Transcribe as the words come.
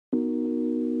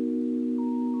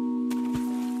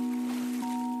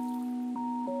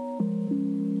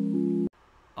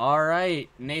All right,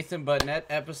 Nathan But Net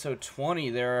episode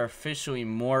 20. There are officially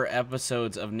more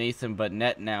episodes of Nathan But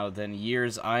Net now than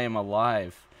years I am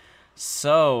alive.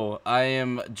 So, I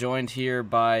am joined here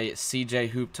by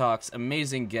CeeJayHoopTalks,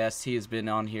 amazing guest. He has been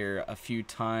on here a few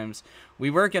times. We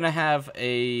were going to have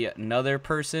another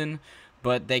person,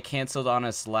 but they canceled on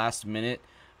us last minute.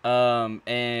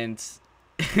 And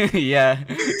yeah,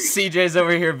 CJ's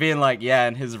over here being like, yeah,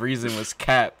 and his reason was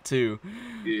cap too.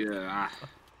 Yeah.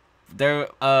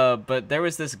 But there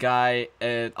was this guy,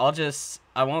 and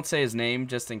I won't say his name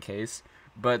just in case,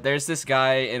 but there's this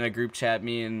guy in a group chat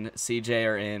me and CJ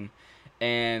are in,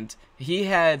 and he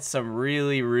had some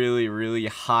really, really, really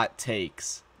hot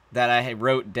takes that I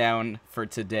wrote down for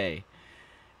today.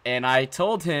 And I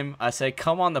told him, I said,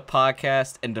 come on the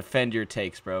podcast and defend your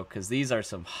takes, bro, because these are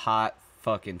some hot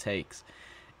fucking takes.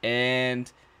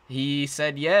 And he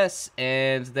said yes,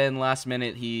 and then last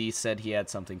minute he said he had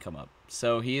something come up.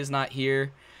 So he is not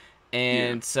here,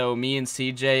 and so me and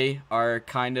CJ are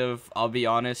kind of, I'll be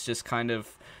honest, just kind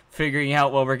of figuring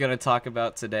out what we're going to talk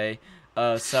about today.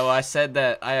 So I said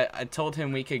that I told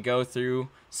him we could go through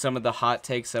some of the hot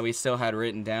takes that we still had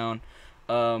written down.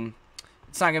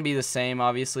 It's not going to be the same,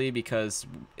 obviously, because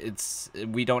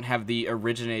we don't have the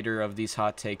originator of these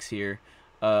hot takes here.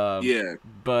 But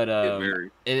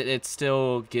it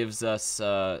still gives us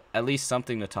at least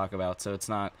something to talk about, so it's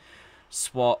not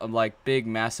big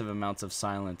massive amounts of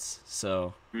silence.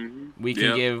 So we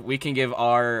can give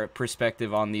our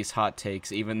perspective on these hot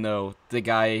takes, even though the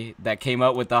guy that came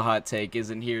up with the hot take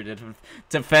isn't here to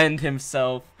defend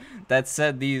himself, that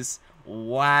said these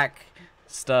whack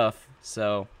stuff.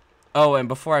 So and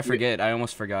before I forget, I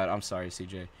almost forgot, I'm sorry,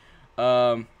 CJ.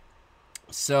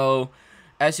 So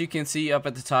as you can see up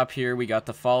at the top here, we got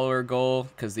the follower goal,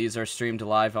 because these are streamed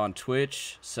live on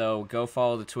Twitch. So go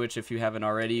follow the Twitch if you haven't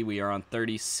already. We are on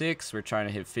 36. We're trying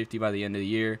to hit 50 by the end of the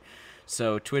year.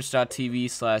 So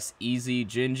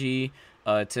twitch.tv/EasyGingy.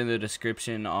 It's in the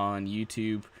description on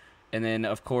YouTube. And then,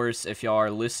 of course, if y'all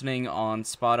are listening on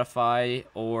Spotify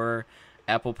or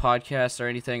Apple Podcasts or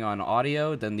anything on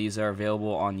audio, then these are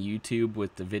available on YouTube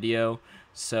with the video.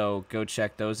 So go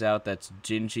check those out. That's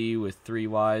Gingy with 3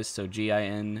 Y's, so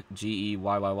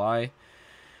GINGEYYY.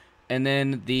 And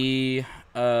then the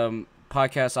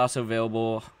podcast also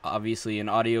available, obviously, in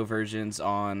audio versions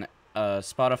on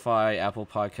Spotify, Apple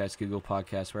Podcasts, Google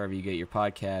Podcasts, wherever you get your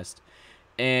podcast.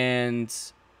 And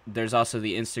there's also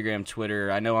the Instagram,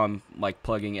 Twitter. I know I'm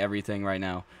plugging everything right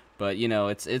now, but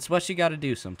it's what you got to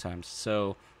do sometimes.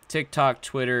 So TikTok,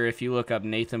 Twitter, if you look up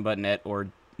Nathan But Net or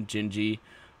Gingy,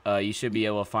 you should be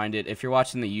able to find it. If you're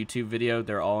watching the YouTube video,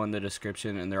 they're all in the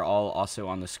description, and they're all also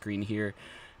on the screen here,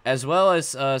 as well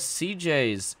as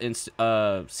CJ's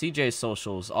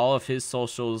socials. All of his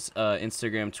socials,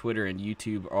 Instagram, Twitter, and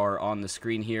YouTube are on the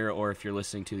screen here, or if you're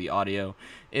listening to the audio,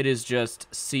 it is just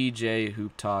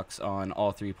CeeJayHoopTalks on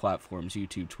all 3 platforms,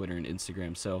 YouTube, Twitter, and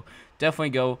Instagram. So definitely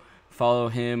go follow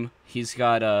him. He's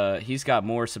got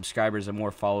more subscribers and more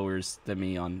followers than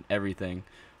me on everything.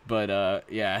 But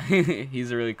yeah, he's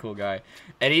a really cool guy,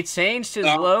 and he changed his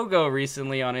logo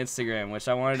recently on Instagram, which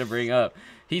I wanted to bring up.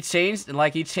 He changed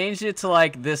it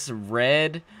to this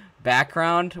red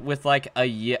background with a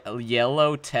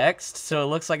yellow text, so it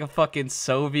looks like a fucking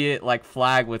Soviet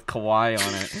flag with Kawhi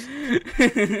on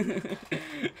it.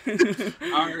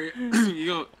 All right,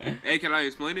 hey, can I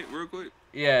explain it real quick?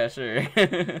 Yeah, sure.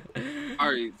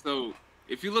 All right, so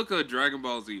if you look at Dragon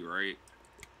Ball Z, right,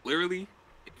 literally,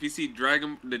 if you see the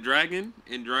dragon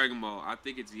in Dragon Ball, I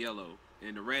think it's yellow,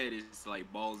 and the red is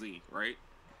Ball Z, right?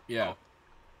 Yeah.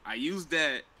 I used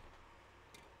that.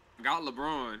 Got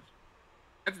LeBron.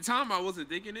 At the time, I wasn't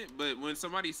thinking it, but when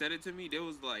somebody said it to me, they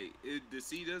was like, "The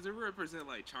C doesn't represent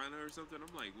China or something."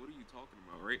 I'm like, "What are you talking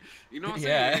about?" Right? You know what I'm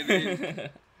saying? Yeah.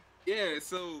 Yeah.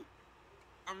 So,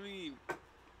 I mean, I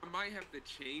might have to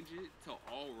change it to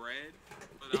all red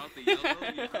without the yellow,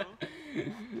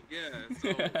 Yeah,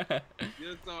 so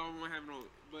just so I won't have no.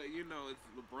 But it's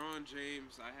LeBron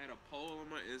James. I had a poll on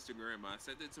my Instagram. I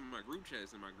sent it to my group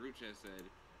chat, and my group chat said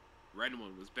red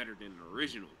one was better than the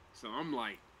original. So I'm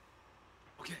like,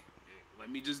 okay,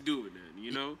 let me just do it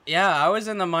then, Yeah, I was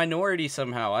in the minority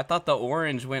somehow. I thought the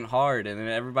orange went hard, and then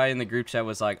everybody in the group chat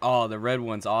was like, "Oh, the red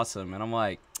one's awesome," and I'm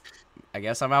like, I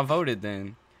guess I'm outvoted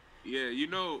then. Yeah,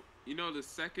 the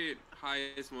second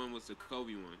highest one was the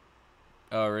Kobe one.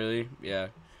 Oh, really? Yeah.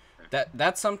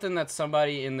 That's something that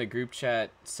somebody in the group chat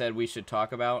said we should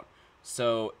talk about.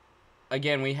 So,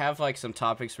 again, we have some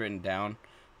topics written down,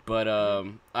 but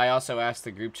I also asked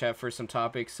the group chat for some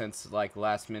topics since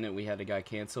last minute we had a guy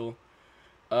cancel.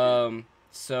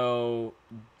 So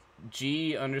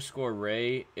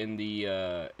G_Ray in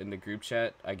the group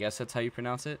chat. I guess that's how you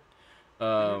pronounce it.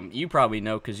 You probably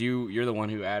know because you're the one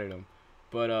who added him.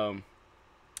 But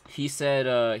he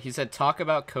said talk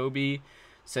about Kobe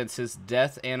since his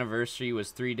death anniversary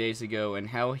was 3 days ago and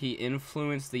how he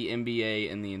influenced the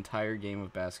NBA and the entire game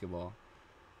of basketball.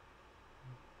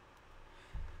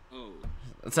 Oh,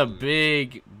 That's a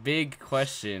big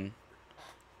question.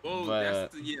 well,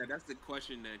 But that's the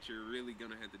question that you're really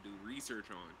gonna have to do research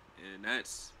on, and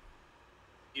that's,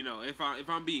 if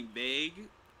I'm being vague,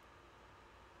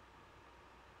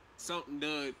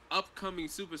 the upcoming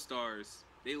superstars,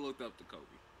 they looked up to Kobe.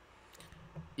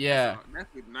 yeah, That's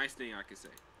the nice thing I could say.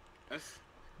 That's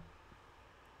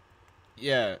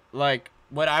yeah, like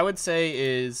what I would say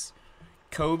is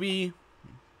Kobe,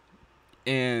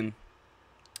 and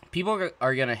people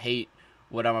are gonna hate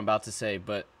what I'm about to say,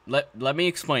 but let me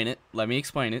explain it.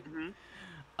 mm-hmm.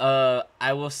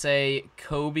 I will say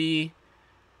Kobe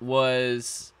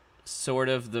was sort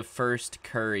of the first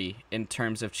Curry in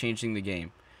terms of changing the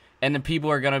game. And then people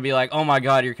are going to be like, oh my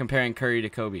God, you're comparing Curry to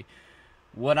Kobe.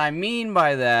 What I mean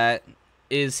by that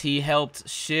is he helped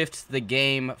shift the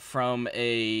game from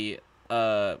a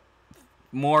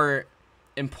more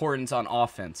importance on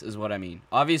offense is what I mean.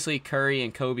 Obviously, Curry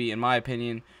and Kobe, in my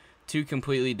opinion, two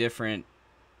completely different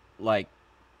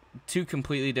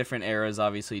eras,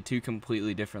 obviously, two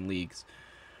completely different leagues.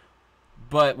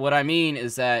 But what I mean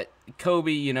is that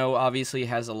Kobe, obviously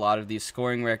has a lot of these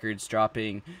scoring records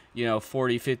dropping,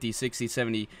 40, 50, 60,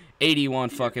 70, 81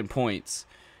 fucking points.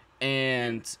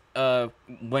 And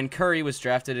when Curry was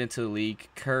drafted into the league,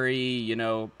 Curry,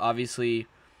 obviously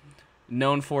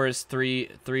known for his three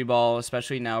ball,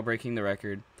 especially now breaking the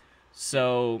record.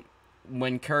 So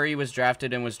when Curry was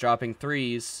drafted and was dropping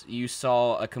threes, you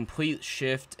saw a complete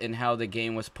shift in how the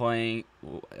game was played.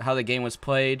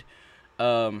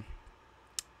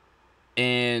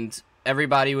 And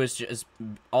everybody was just,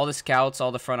 all the scouts,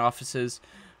 all the front offices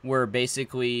were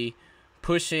basically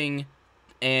pushing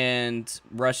and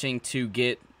rushing to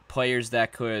get players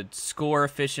that could score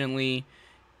efficiently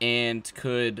and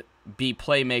could be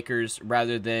playmakers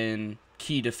rather than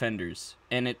key defenders.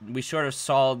 And we sort of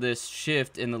saw this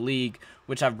shift in the league,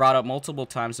 which I've brought up multiple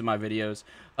times in my videos,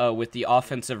 with the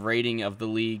offensive rating of the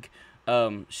league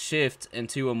shift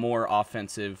into a more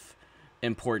offensive,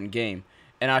 important game.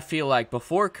 And I feel like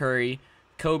before Curry,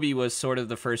 Kobe was sort of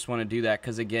the first one to do that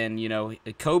because, again,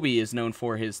 Kobe is known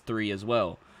for his three as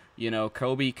well.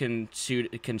 Kobe can shoot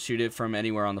it from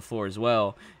anywhere on the floor as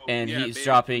well, and he's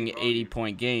dropping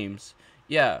 80-point games.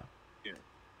 Yeah.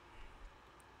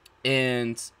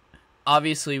 And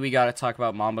obviously we got to talk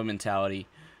about Mamba mentality.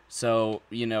 So,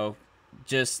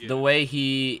 just the way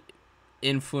he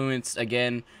influenced,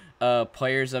 again,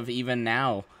 players of even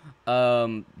now.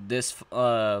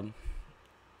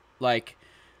 Like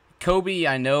Kobe,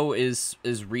 I know is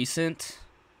recent.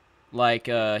 Like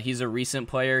he's a recent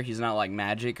player. He's not like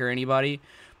Magic or anybody,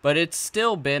 but it's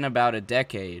still been about a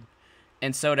decade.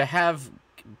 And so to have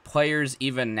players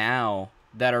even now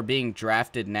that are being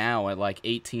drafted now at like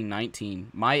 18, 19,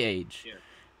 my age,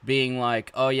 being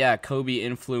like, "Oh yeah, Kobe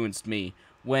influenced me."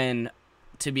 When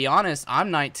to be honest, I'm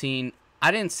 19.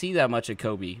 I didn't see that much of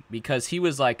Kobe because he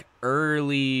was like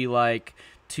early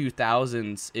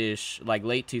 2000s-ish, like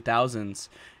late 2000s.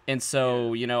 And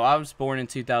so, I was born in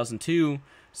 2002.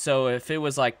 So if it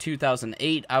was like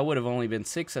 2008, I would have only been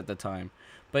 6 at the time.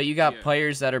 But you got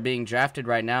players that are being drafted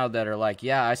right now that are like,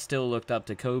 yeah, I still looked up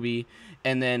to Kobe.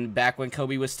 And then back when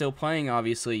Kobe was still playing,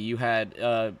 obviously, you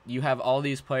have all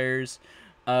these players.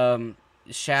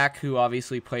 Shaq, who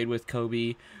obviously played with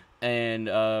Kobe.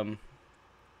 And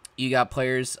you got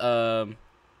players...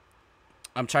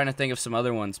 I'm trying to think of some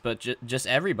other ones, but just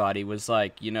everybody was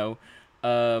like,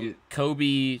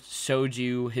 Kobe showed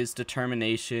you his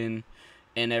determination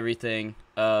and everything.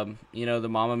 The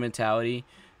Mamba mentality,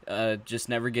 just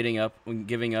never giving up,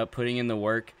 putting in the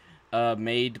work,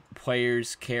 made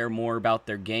players care more about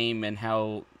their game and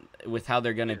how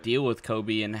they're going to deal with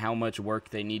Kobe and how much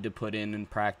work they need to put in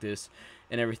practice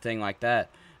and everything like that.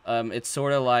 It's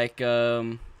sort of like,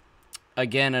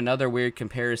 again, another weird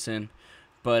comparison.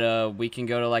 But we can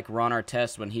go to like Ron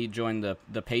Artest when he joined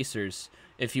the Pacers.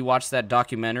 If you watch that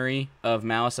documentary of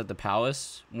Malice at the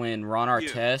Palace, when Ron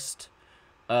Artest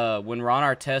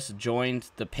joined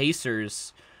the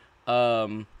Pacers,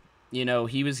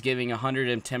 he was giving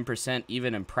 110%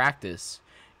 even in practice.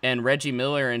 And Reggie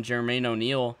Miller and Jermaine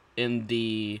O'Neal in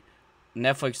the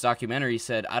Netflix documentary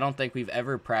said, "I don't think we've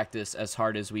ever practiced as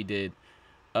hard as we did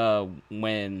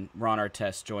when Ron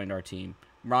Artest joined our team."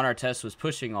 Ron Artest was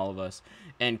pushing all of us,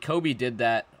 and Kobe did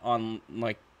that on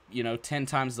 10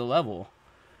 times the level.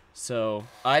 So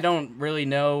I don't really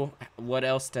know what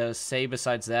else to say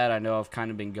besides that. I know I've kind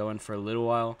of been going for a little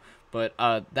while, but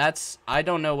I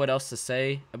don't know what else to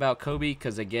say about Kobe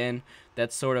because again,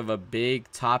 that's sort of a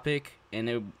big topic, and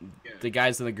Yeah. the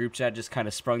guys in the group chat just kind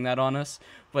of sprung that on us.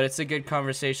 But it's a good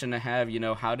conversation to have. You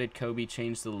know, how did Kobe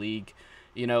change the league?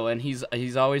 You know, and he's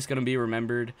always going to be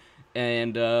remembered,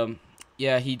 and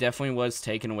yeah, he definitely was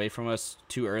taken away from us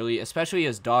too early, especially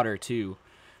his daughter too.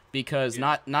 Because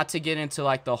not to get into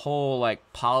like the whole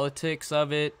like politics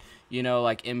of it, you know,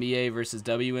 like NBA versus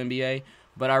WNBA,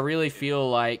 but I really feel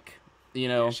like, you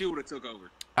know, she would have took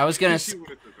over. I was gonna She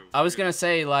would've took over. I was gonna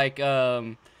say like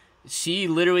she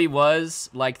literally was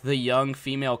like the young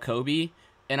female Kobe,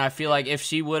 and I feel like if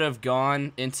she would have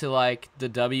gone into like the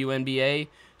WNBA,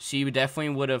 she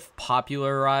definitely would have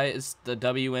popularized the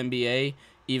WNBA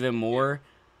even more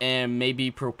and maybe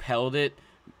propelled it.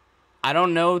 I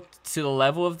don't know to the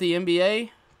level of the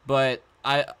NBA, but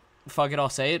fuck it, I'll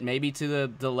say it. Maybe to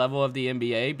the level of the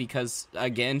NBA because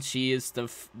again, she was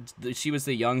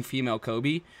the young female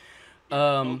Kobe.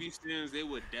 Kobe stands, they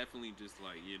would definitely just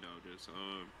like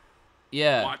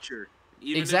Yeah, watch her.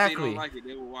 Even exactly. if they don't like it,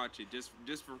 they will watch it just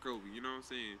for Kobe. You know what I'm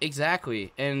saying?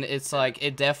 Exactly, and it's like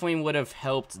it definitely would have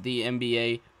helped the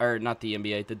NBA or not the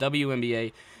NBA, the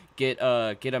WNBA get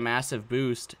a massive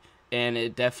boost, and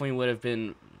it definitely would have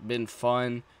been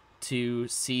fun to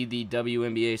see the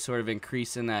WNBA sort of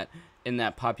increase in that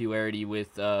popularity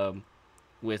with her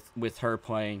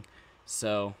playing.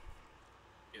 So,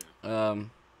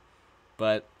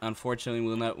 but unfortunately,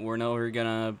 we're never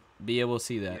gonna be able to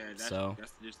see that. Yeah,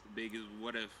 that's just the biggest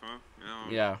what if, huh?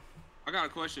 Yeah. I got a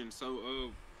question.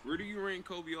 So, where do you rank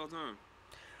Kobe all time?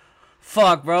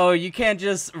 Fuck, bro, you can't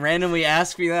just randomly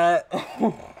ask me that.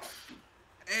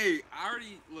 Hey, I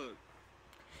already look.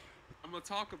 I'm gonna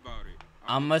talk about it.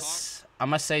 I'm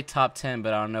gonna say top 10,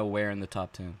 but I don't know where in the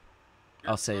top 10.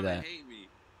 I'll say that.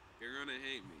 You're gonna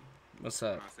hate me. What's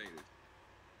up? When I say this.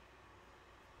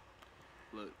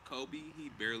 Look, Kobe, he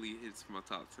barely hits my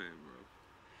top 10, bro.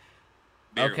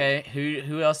 Barely. Okay,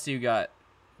 who else do you got?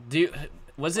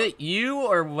 Was it you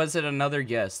or was it another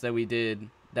guest that we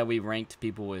ranked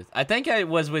people with? I think it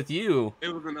was with you.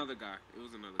 It was another guy.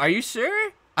 Are you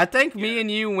sure? I think me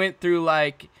and you went through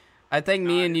like. Look,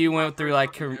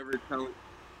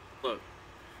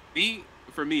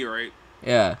 for me, right?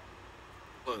 Yeah.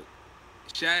 Look,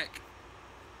 Shaq.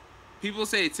 People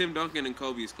say Tim Duncan and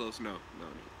Kobe is close. No.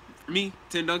 For me,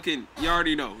 Tim Duncan, you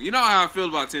already know. You know how I feel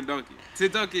about Tim Duncan. Tim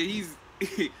Duncan, he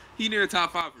near the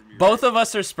top 5 for me. Both of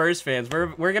us are Spurs fans.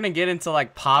 We're gonna get into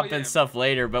like pop and stuff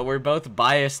later, but we're both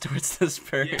biased towards the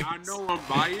Spurs. Yeah, I know I'm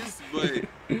biased, but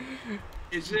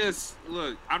it's just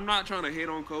look. I'm not trying to hate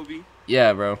on Kobe.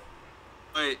 Yeah, bro.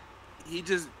 But he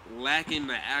just lacking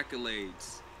the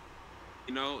accolades,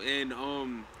 you know,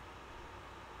 and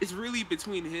it's really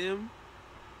between him,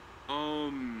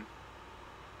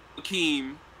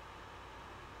 Hakeem.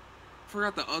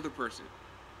 Forgot the other person,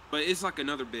 but it's like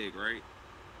another big, right?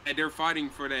 And they're fighting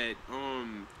for that,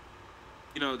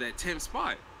 that 10th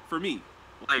spot for me.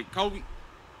 Like Kobe,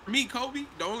 for me, Kobe.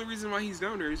 The only reason why he's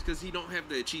down there is because he don't have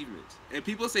the achievements. And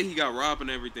people say he got robbed and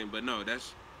everything, but no,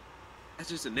 that's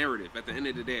just a narrative at the end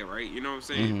of the day, right? You know what I'm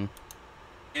saying?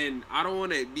 Mm-hmm. And I don't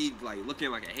want to be like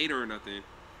looking like a hater or nothing.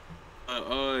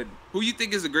 Who you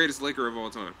think is the greatest Laker of all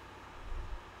time?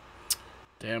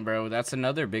 Damn, bro, that's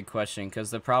another big question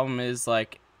because the problem is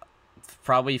like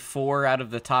probably 4 out of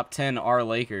the top 10 are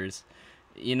Lakers.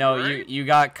 You know, right? you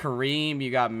got Kareem, you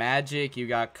got Magic, you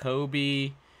got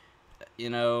Kobe. You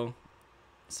know,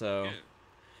 so. Yeah.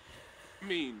 I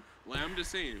mean, I'm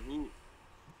just saying who.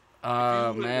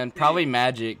 Man, probably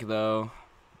Magic though.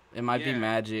 It might be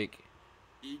Magic.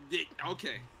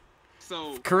 Okay,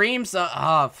 so Kareem's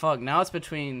fuck. Now it's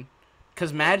between,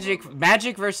 cause Magic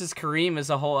versus Kareem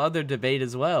is a whole other debate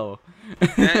as well.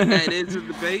 that is a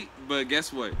debate, but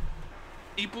guess what?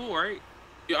 People, right?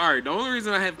 All right. The only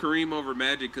reason I have Kareem over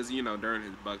Magic, cause during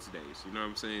his Bucks days, you know what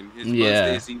I'm saying? His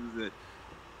Bucks days, he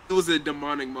was a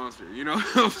demonic monster. You know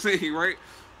what I'm saying, right?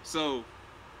 So.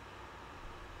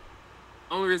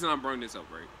 Only reason I'm bringing this up,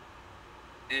 right?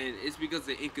 And it's because of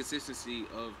the inconsistency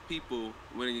of people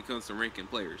when it comes to ranking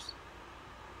players.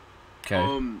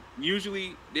 Okay.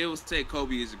 Usually they will say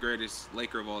Kobe is the greatest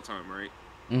Laker of all time, right?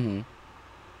 Mm-hmm.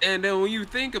 And then when you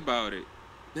think about it,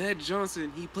 Ned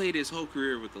Johnson, he played his whole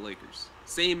career with the Lakers,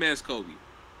 same as Kobe.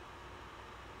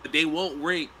 But they won't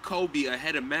rank Kobe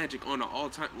ahead of Magic on an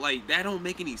all-time. Like that don't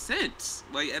make any sense.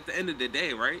 Like at the end of the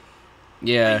day, right?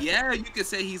 Yeah. Like, yeah, you could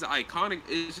say he's iconic.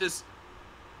 It's just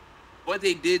what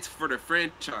they did for the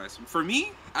franchise. For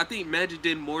me, I think Magic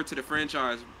did more to the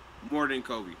franchise more than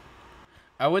Kobe.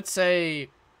 I would say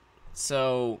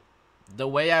So the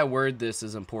way I word this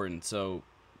is important. So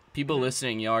people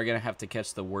listening, y'all are going to have to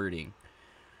catch the wording.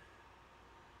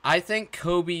 I think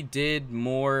Kobe did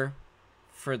more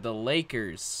for the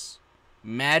Lakers.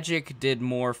 Magic did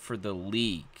more for the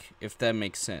league, if that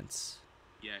makes sense.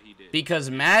 Yeah, he did. Because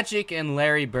Magic and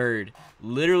Larry Bird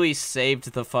literally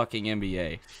saved the fucking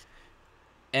NBA.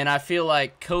 And I feel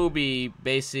like Kobe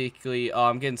basically... Oh,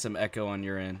 I'm getting some echo on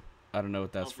your end. I don't know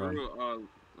what that's from. Real,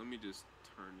 let me just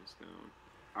turn this down.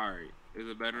 All right. Is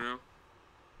it better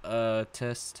now?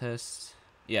 Test.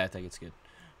 Yeah, I think it's good.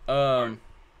 Right.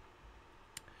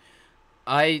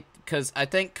 Because I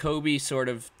think Kobe sort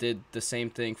of did the same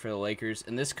thing for the Lakers,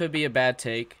 and this could be a bad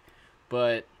take,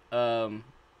 but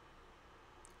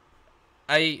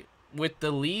with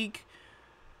the league,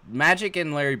 Magic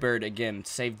and Larry Bird again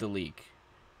saved the league,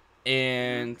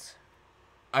 and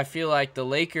I feel like the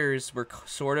Lakers were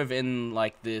sort of in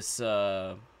like this.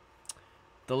 The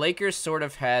Lakers sort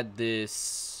of had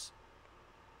this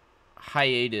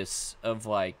hiatus of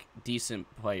like decent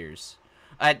players.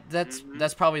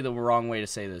 That's probably the wrong way to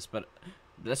say this, but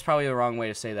that's probably the wrong way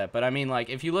to say that. But I mean, like,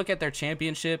 if you look at their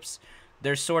championships,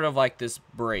 there's sort of like this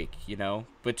break, you know,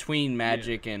 between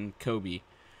Magic and Kobe.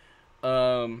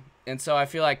 And so I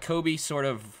feel like Kobe sort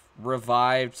of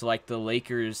revived like the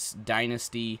Lakers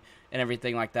dynasty and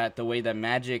everything like that, the way that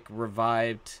Magic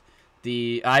revived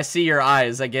the... I see your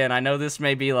eyes again. I know this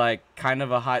may be like kind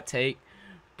of a hot take,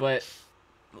 but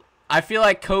I feel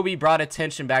like Kobe brought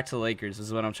attention back to the Lakers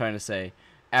is what I'm trying to say.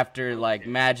 After like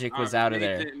Magic was out of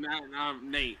there.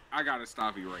 Nate, I gotta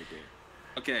stop you right there.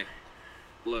 Okay,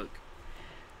 look,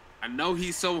 I know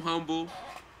he's so humble,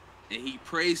 and he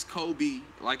praised Kobe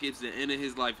like it's the end of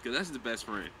his life because that's his best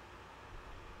friend.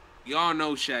 Y'all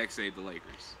know Shaq saved the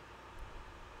Lakers.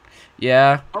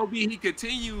 Yeah. Kobe, he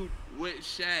continued what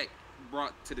Shaq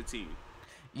brought to the team.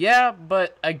 Yeah,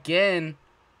 but again,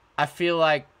 I feel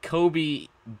like Kobe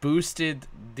boosted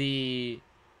the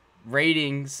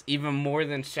ratings even more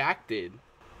than Shaq did.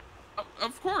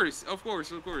 Of course.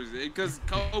 Because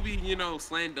Kobe, you know,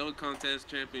 slam dunk contest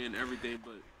champion, everything,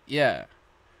 but... Yeah.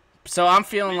 So I'm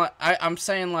feeling like... I'm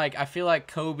saying, like, I feel like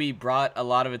Kobe brought a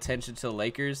lot of attention to the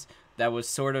Lakers that was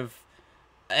sort of...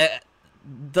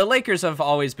 the Lakers have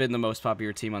always been the most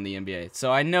popular team on the NBA,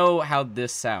 so I know how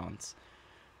this sounds.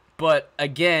 But,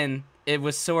 again, it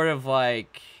was sort of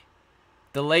like...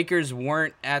 The Lakers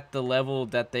weren't at the level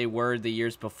that they were the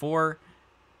years before,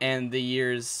 and the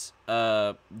years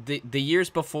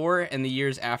before and the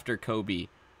years after Kobe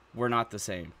were not the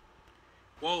same.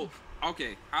 Well,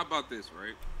 okay, how about this,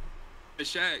 right?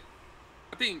 I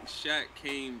think Shaq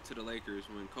came to the Lakers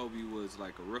when Kobe was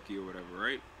like a rookie or whatever,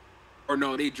 right? Or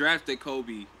no, they drafted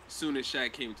Kobe soon as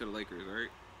Shaq came to the Lakers,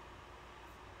 right?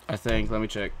 I think. Let me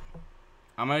check.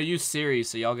 I'm gonna use Siri,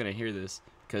 so y'all gonna hear this.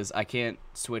 Because I can't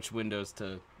switch windows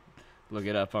to look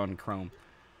it up on Chrome.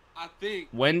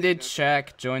 When did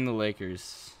Shaq join the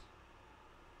Lakers?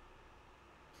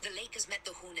 The Lakers met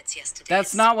the Hornets yesterday.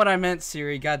 That's not what I meant,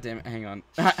 Siri. God damn it. Hang on.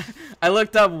 I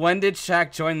looked up when did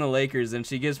Shaq join the Lakers, and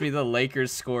she gives me the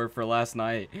Lakers score for last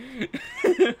night.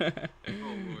 Oh,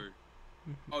 Lord.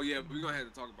 Oh, yeah, we're going to have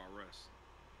to talk about Russ.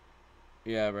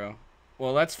 Yeah, bro.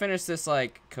 Well, let's finish this,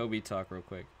 like, Kobe talk real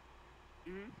quick.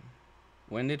 Mm-hmm.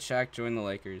 When did Shaq join the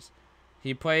Lakers?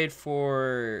 He played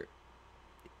for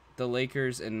the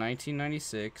Lakers in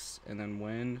 1996, and then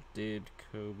when did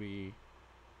Kobe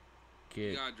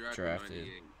get drafted?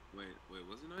 Wait,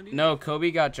 was it 98? No,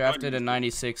 Kobe got drafted in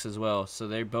 96 as well, so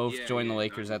they both joined the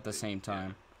Lakers at the same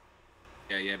time.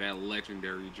 Yeah, that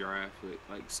legendary draft with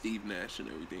like Steve Nash and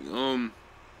everything.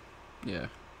 Yeah.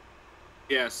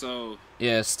 Yeah, so.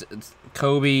 Yes,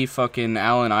 Kobe, fucking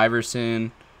Allen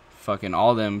Iverson. Fucking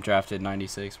all them drafted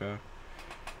 96, bro.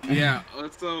 Yeah,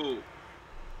 so,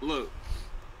 look.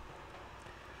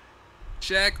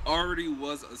 Shaq already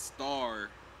was a star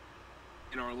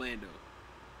in Orlando.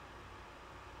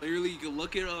 Clearly, you can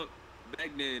look it up back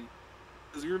then.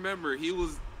 Because remember, he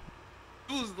was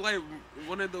like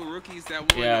one of the rookies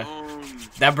that won. Yeah.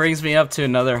 That brings me up to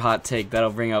another hot take that I'll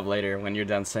bring up later when you're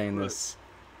done saying this.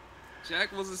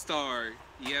 Shaq was a star.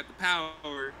 He had the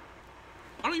power.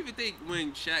 I don't even think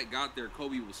when Shaq got there,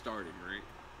 Kobe was starting, right?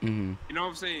 Mm-hmm. You know what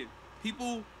I'm saying?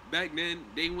 People back then,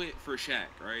 they went for Shaq,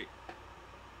 right?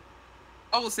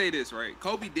 I will say this, right?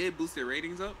 Kobe did boost their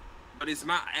ratings up, but it's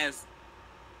not as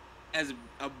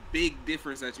a big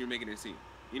difference that you're making it seem.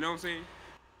 You know what I'm saying?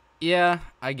 Yeah,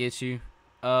 I get you.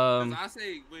 'Cause I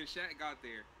say when Shaq got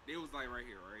there, they was like right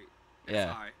here, right?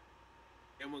 That's high.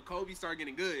 And when Kobe started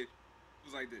getting good, it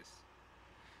was like this.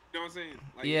 You know what I'm saying?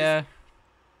 Like, yeah.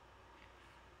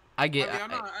 I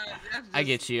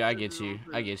get you.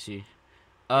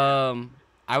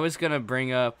 I was gonna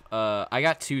bring up. I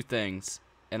got two things,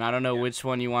 and I don't know which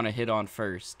one you want to hit on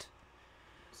first.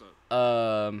 What's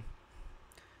up?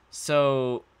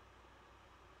 So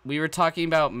we were talking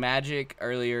about Magic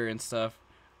earlier and stuff.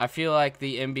 I feel like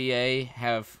the NBA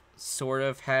have sort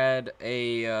of had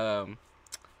a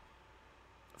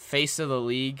face of the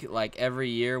league like every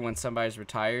year when somebody's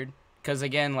retired. Because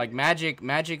again, like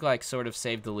Magic like sort of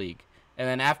saved the league. And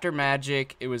then after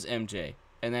Magic, it was MJ.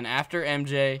 And then after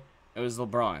MJ, it was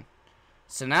LeBron.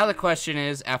 So now the question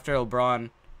is, after LeBron,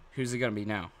 who's it going to be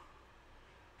now?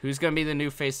 Who's going to be the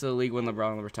new face of the league when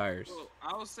LeBron retires? Well,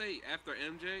 I would say after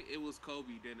MJ, it was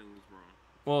Kobe, then it was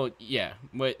LeBron. Well, yeah,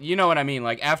 but you know what I mean.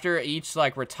 Like after each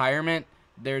like retirement,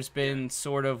 there's been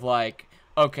sort of like,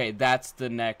 okay, that's the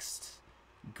next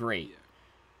great. Yeah.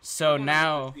 So LeBron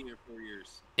now, has been here 4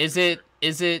 years, is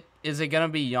for it gonna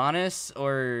be Giannis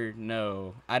or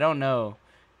no? I don't know,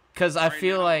 cause I Right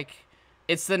feel now- like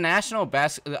it's the national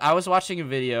I was watching a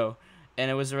video, and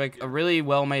it was like a really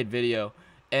well made video,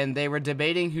 and they were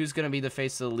debating who's gonna be the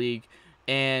face of the league,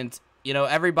 and you know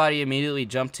everybody immediately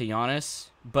jumped to Giannis,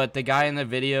 but the guy in the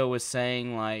video was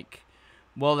saying like,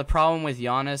 well, the problem with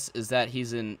Giannis is that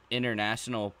he's an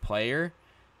international player,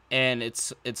 and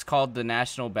it's called the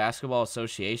National Basketball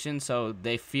Association, so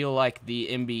they feel like the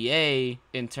NBA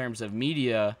in terms of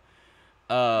media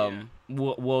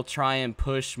will try and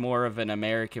push more of an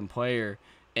American player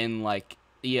in like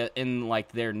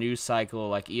their news cycle,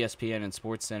 like ESPN and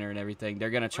SportsCenter and everything.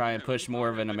 They're gonna try and push more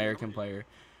of an American player.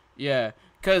 Yeah,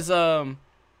 cause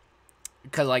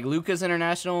like Luka's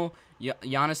international,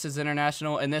 Giannis is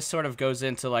international, and this sort of goes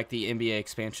into like the NBA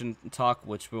expansion talk,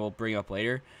 which we'll bring up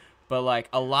later. But like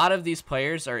a lot of these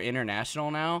players are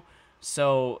international now,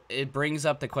 so it brings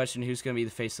up the question who's gonna be the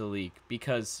face of the league,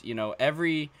 because you know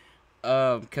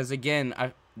because again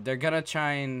they're gonna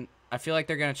try and I feel like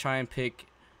they're gonna try and pick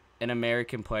an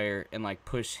American player and like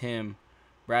push him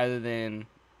rather than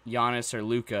Giannis or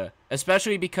Luka,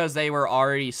 especially because they were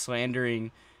already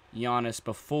slandering Giannis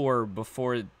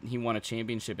before he won a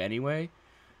championship anyway.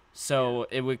 So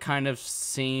it would kind of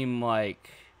seem like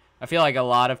I feel like a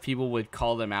lot of people would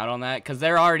call them out on that, because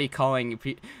they're already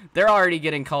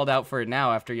getting called out for it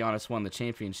now after Giannis won the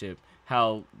championship.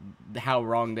 How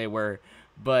wrong they were.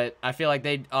 But I feel like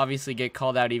they'd obviously get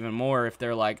called out even more if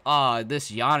they're like,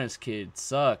 this Giannis kid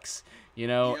sucks, you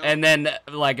know? Yep. And then,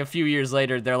 like, a few years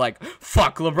later, they're like,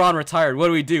 fuck, LeBron retired. What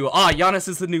do we do? Giannis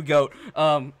is the new GOAT.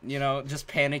 You know, just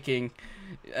panicking.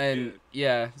 And,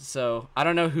 yeah, so I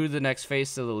don't know who the next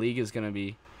face of the league is going to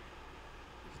be.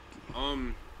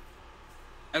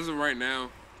 As of right now,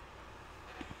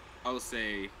 I would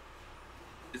say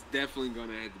it's definitely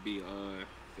gonna have to be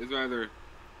it's rather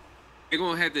they're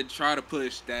gonna have to try to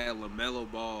push that LaMelo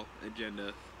Ball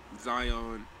agenda.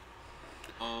 Zion,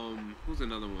 who's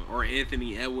another one? Or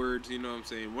Anthony Edwards, you know what I'm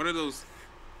saying? One of those,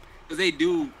 because they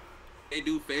do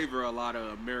favor a lot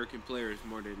of American players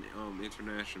more than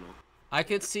international. I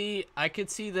could see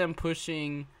them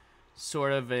pushing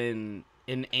sort of an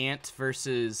Ant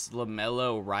versus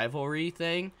LaMelo rivalry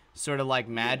thing, sort of like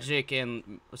Magic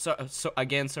and so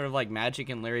again sort of like Magic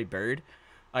and Larry Bird.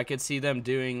 I could see them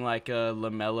doing like a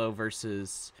LaMelo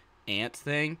versus Ant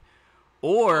thing,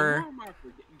 or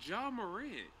Ja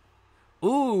Morant.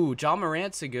 Ooh, Ja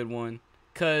Morant's a good one.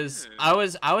 Cause I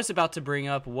was about to bring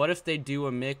up, what if they do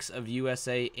a mix of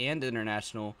USA and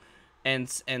international, and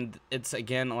it's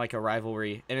again like a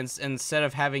rivalry, and it's, instead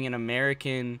of having an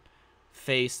American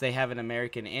face, they have an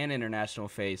American and international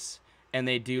face, and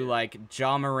they do like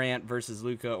Ja Morant versus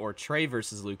Luka or Trae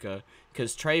versus Luka,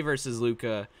 because Trae versus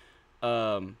Luka,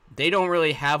 they don't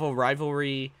really have a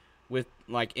rivalry with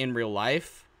like in real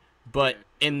life, but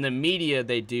in the media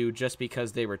they do, just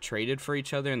because they were traded for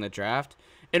each other in the draft.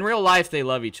 In real life they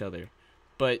love each other,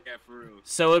 but for real.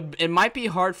 So it might be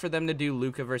hard for them to do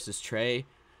Luka versus Trae,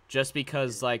 just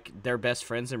because like they're best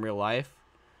friends in real life,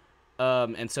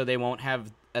 and so they won't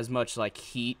have as much like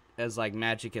heat as like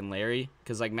Magic and Larry,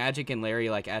 because like Magic and Larry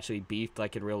like actually beefed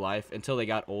like in real life until they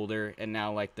got older, and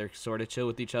now like they're sort of chill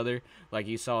with each other, like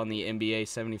you saw in the NBA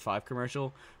 75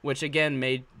 commercial, which again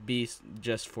may be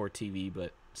just for TV,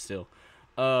 but still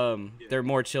they're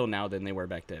more chill now than they were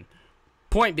back then.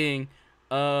 Point being,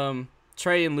 Trae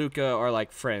and Luka are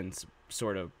like friends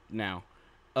sort of now,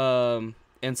 and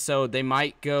so they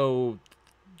might go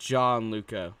Ja and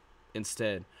Luka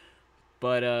instead,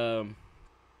 but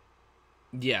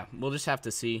yeah, we'll just have to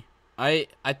see. I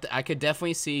could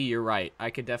definitely see, you're right, I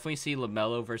could definitely see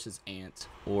LaMelo versus Ant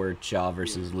or Ja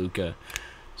versus Luka.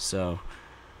 So,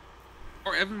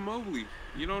 or Evan Mobley.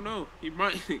 You don't know. He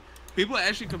might. People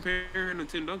actually compare him to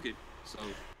Tim Duncan. So,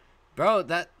 bro,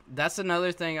 that's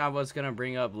another thing I was gonna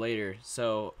bring up later.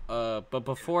 So, but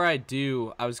before I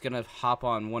do, I was gonna hop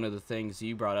on one of the things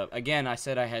you brought up. Again, I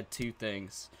said I had two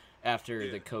things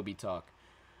after the Kobe talk.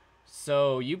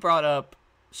 So you brought up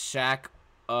Shaq,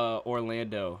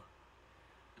 Orlando.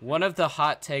 One of the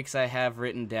hot takes I have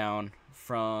written down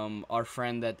from our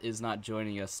friend that is not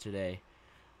joining us today.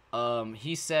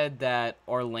 He said that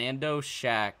Orlando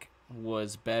Shaq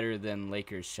was better than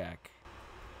Lakers Shaq.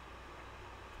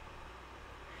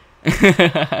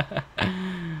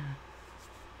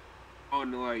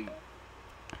 On like,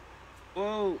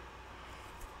 well,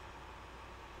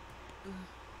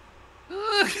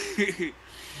 I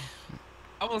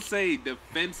won't say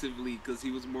defensively because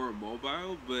he was more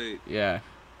mobile, but Yeah.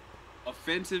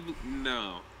 offensively,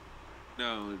 no,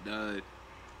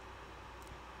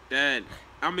 that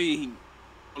I mean,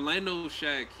 Orlando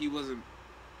Shaq, he wasn't.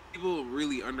 People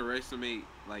really underestimate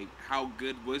like how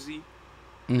good was he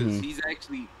because he's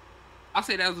actually. I'll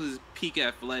say that was his peak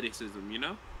athleticism, you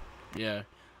know? Yeah.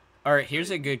 All right, here's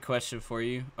a good question for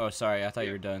you. Oh, sorry, I thought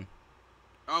you were done.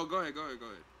 Oh, go ahead.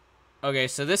 Okay,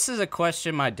 so this is a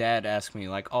question my dad asks me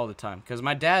like all the time because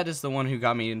my dad is the one who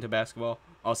got me into basketball.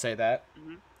 I'll say that.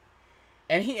 Mm-hmm.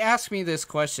 And he asks me this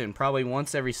question probably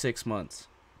once every 6 months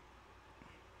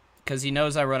because he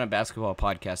knows I run a basketball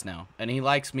podcast now, and he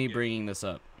likes me bringing this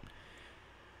up.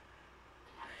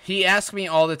 He asks me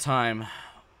all the time,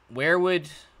 where would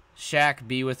Shaq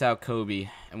be without Kobe,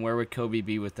 and where would Kobe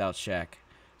be without Shaq?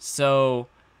 So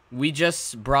we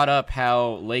just brought up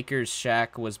how Lakers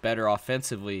Shaq was better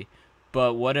offensively,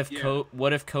 but what if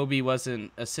Kobe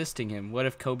wasn't assisting him? What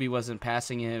if Kobe wasn't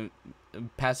passing it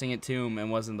to him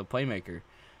and wasn't the playmaker?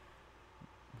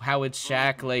 How would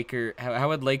how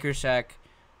would Lakers Shaq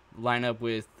line up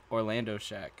with Orlando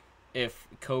Shaq if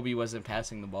Kobe wasn't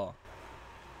passing the ball?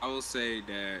 I will say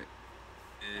that,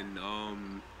 and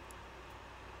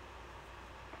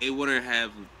it wouldn't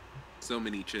have so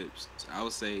many chips. I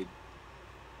would say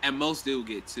at most they would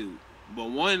get 2.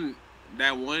 But one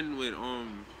with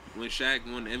when Shaq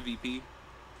won MVP,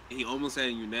 he almost had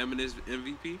a unanimous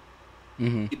MVP.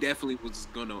 Mm-hmm. He definitely was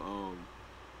gonna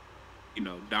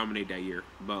dominate that year.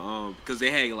 But because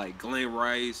they had like Glenn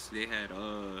Rice, they had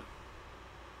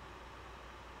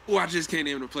I just can't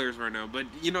name the players right now. But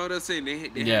you know what I'm saying? They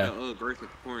had a great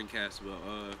supporting cast. But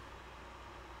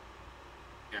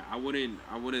yeah, I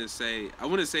wouldn't say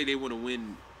they would have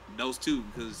win those two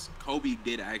because Kobe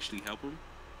did actually help him.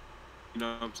 You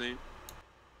know what I'm saying?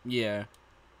 Yeah.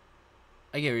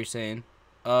 I get what you're saying.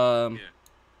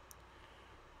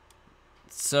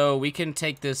 So we can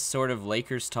take this sort of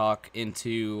Lakers talk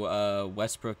into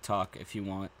Westbrook talk if you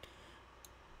want.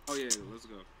 Oh yeah, let's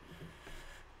go.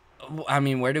 I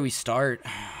mean, where do we start?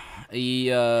 He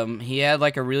had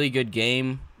like a really good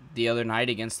game the other night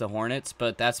against the Hornets,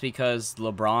 but that's because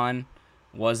LeBron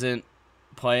wasn't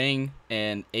playing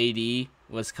and AD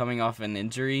was coming off an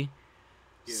injury.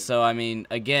 Yeah. So, I mean,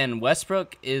 again,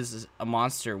 Westbrook is a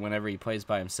monster whenever he plays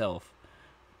by himself,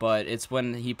 but it's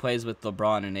when he plays with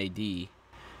LeBron and AD.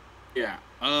 Yeah.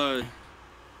 I'm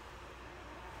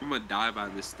gonna die by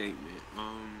this statement.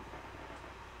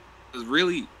 'Cause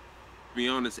really, to be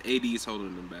honest, AD is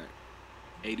holding them back.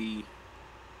 AD.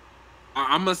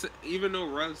 I must, even though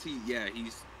Russ, he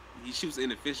shoots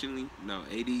inefficiently. No,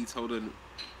 AD's holding,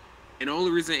 and the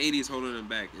only reason AD is holding him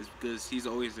back is because he's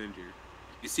always injured.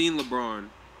 You've seen LeBron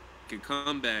can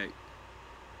come back,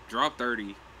 drop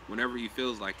 30 whenever he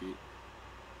feels like it.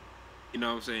 You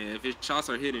know what I'm saying? If his shots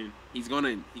are hitting, he's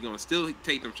gonna still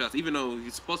take them shots, even though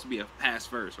he's supposed to be a pass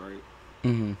first, right?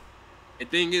 Mm-hmm. The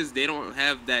thing is, they don't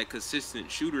have that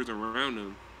consistent shooters around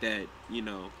them that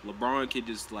LeBron can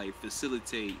just like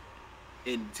facilitate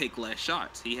and take less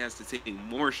shots. He has to take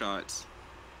more shots.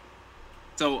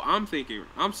 So I'm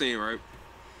saying, right?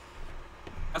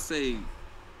 I say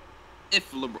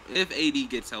if AD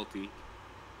gets healthy,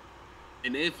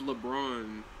 and if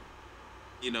LeBron,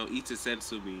 eats a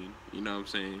sensu bean, you know what I'm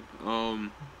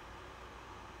saying?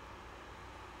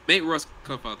 Make Russ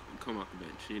come off the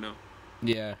bench,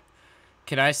 Yeah.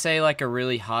 Can I say like a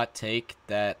really hot take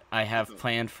that I have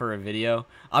planned for a video?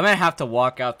 I'm gonna have to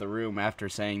walk out the room after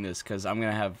saying this because I'm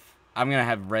gonna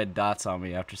have red dots on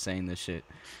me after saying this shit.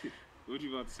 What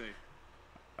you about to say?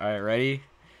 All right, ready?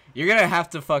 You're gonna have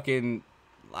to fucking.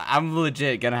 I'm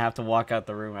legit gonna have to walk out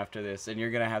the room after this, and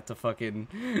you're gonna have to fucking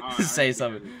say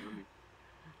something.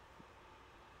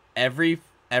 Every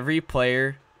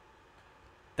player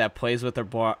that plays with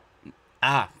their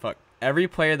Every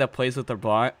player that plays with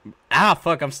LeBron,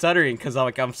 I'm stuttering because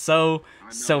I'm so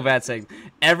bad saying.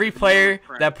 Every player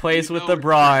that plays with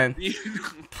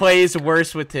LeBron plays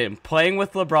worse with him. Playing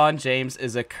with LeBron James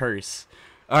is a curse.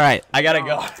 All right, I gotta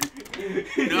go.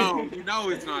 No,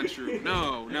 it's not true.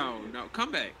 No.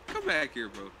 Come back here,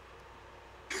 bro.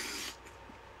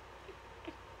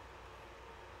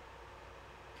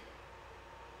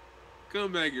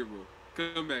 Come back here, bro.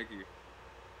 Come back here.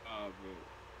 Oh, bro.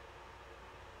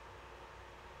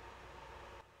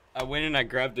 I went and I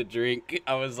grabbed a drink.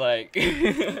 I was like,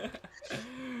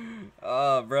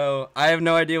 oh, bro. I have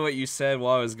no idea what you said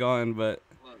while I was gone, but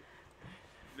Look,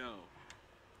 no.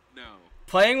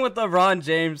 playing with LeBron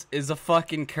James is a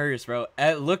fucking curse, bro.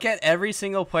 Look at every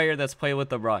single player that's played with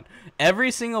LeBron.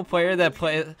 Every single player that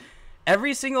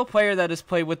has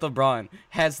played with LeBron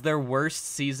has their worst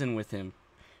season with him.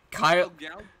 Mo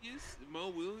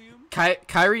Williams,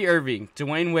 Kyrie Irving,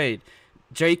 Dwayne Wade,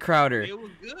 Jay Crowder. they were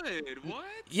good. What?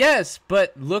 Yes,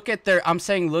 but look at their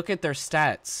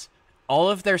stats. All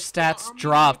of their stats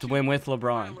dropped when with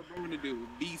LeBron. LeBron to do?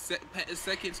 Be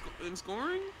second in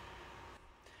scoring?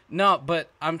 No, but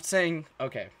I'm saying,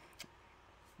 okay.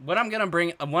 One of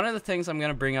the things I'm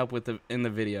gonna bring up in the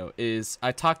video is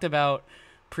I talked about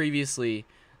previously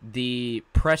the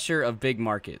pressure of big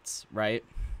markets, right?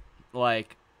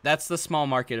 Like, that's the small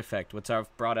market effect, which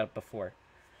I've brought up before.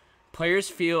 Players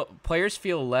feel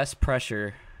less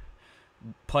pressure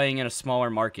playing in a smaller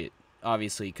market,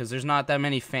 obviously, because there's not that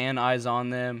many fan eyes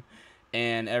on them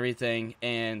and everything.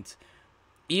 And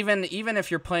even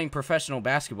if you're playing professional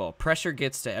basketball, pressure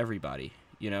gets to everybody.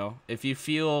 You know, if you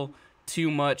feel too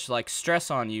much like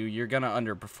stress on you, you're gonna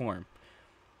underperform.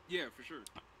 Yeah, for sure.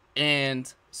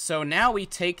 And so now we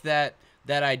take that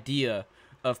idea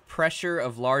of pressure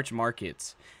of large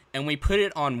markets and we put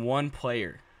it on one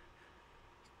player.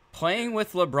 Playing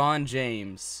with LeBron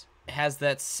James has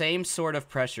that same sort of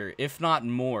pressure, if not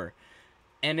more.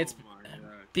 And it's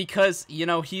because, you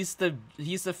know, he's the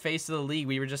face of the league.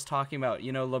 We were just talking about,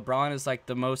 you know, LeBron is like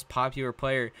the most popular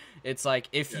player. It's like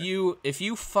if you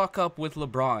fuck up with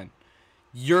LeBron,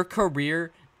 your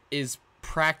career is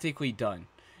practically done.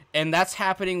 And that's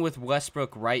happening with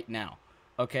Westbrook right now.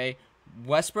 Okay?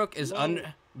 Westbrook is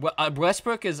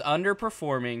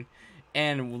underperforming,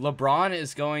 and LeBron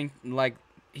is going like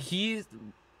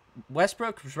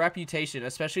Westbrook's reputation,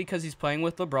 especially because he's playing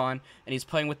with LeBron and he's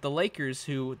playing with the Lakers,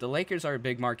 who the Lakers are a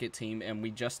big market team, and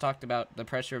we just talked about the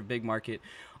pressure of big market.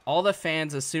 All the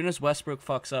fans, as soon as Westbrook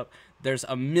fucks up, there's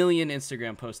a million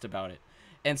Instagram posts about it.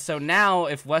 And so now,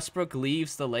 if Westbrook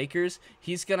leaves the Lakers,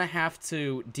 he's going to have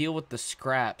to deal with the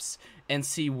scraps and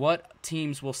see what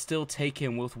teams will still take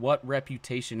him with what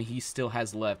reputation he still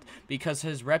has left. Because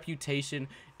his reputation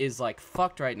is, like,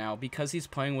 fucked right now because he's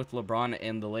playing with LeBron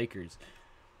and the Lakers.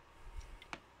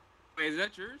 Wait, is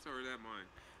that yours or is that mine?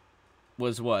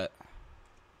 Was what?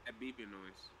 That beeping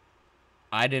noise.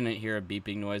 I didn't hear a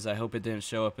beeping noise. I hope it didn't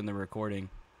show up in the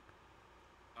recording.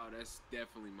 Oh, that's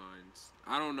definitely mine.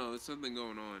 I don't know. There's something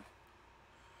going on.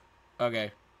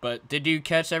 Okay, but did you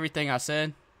catch everything I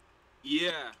said?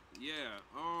 Yeah.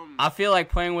 I feel like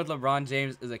playing with LeBron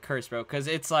James is a curse, bro, because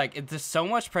it's like there's so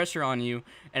much pressure on you,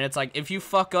 and it's like if you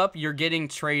fuck up, you're getting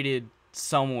traded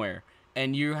somewhere,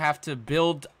 and you have to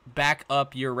build back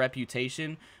up your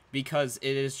reputation because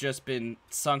it has just been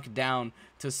sunk down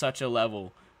to such a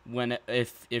level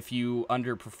if you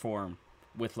underperform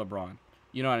with LeBron.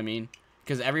 You know what I mean?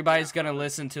 Because everybody's going to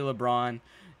listen to LeBron,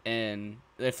 and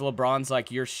if LeBron's like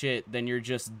your shit, then you're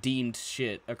just deemed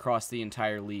shit across the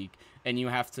entire league, and you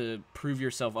have to prove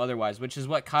yourself otherwise, which is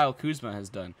what Kyle Kuzma has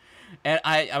done. And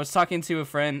I was talking to a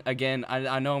friend, again,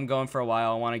 I know I'm going for a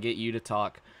while, I want to get you to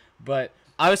talk, but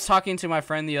I was talking to my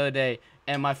friend the other day,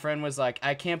 and my friend was like,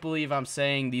 I can't believe I'm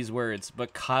saying these words,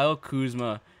 but Kyle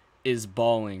Kuzma is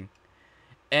balling.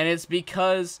 And it's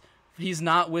because he's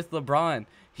not with LeBron.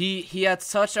 He had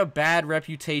such a bad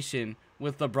reputation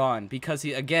with LeBron because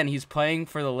he's playing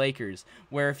for the Lakers,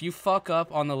 where if you fuck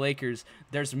up on the Lakers,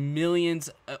 there's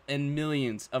millions and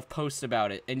millions of posts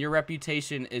about it, and your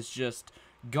reputation is just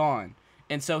gone.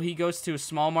 And so he goes to a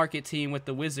small market team with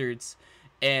the Wizards,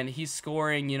 and he's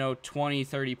scoring, 20,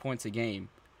 30 points a game.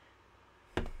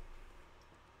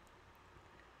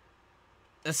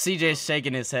 CJ's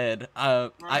shaking his head. I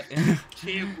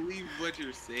can't believe what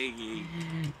you're saying.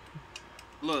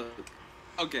 Look,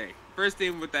 okay. First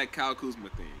thing with that Kyle Kuzma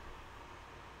thing.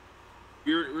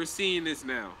 We're seeing this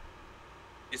now.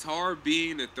 It's hard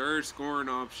being the third scoring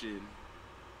option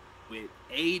with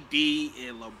AD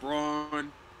and LeBron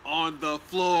on the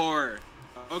floor.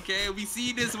 Okay, we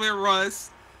see this with Russ.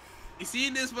 We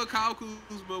seen this with Kyle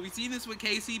Kuzma. We seen this with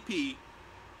KCP.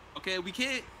 Okay, we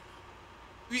can't.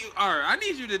 Alright, I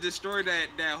need you to destroy that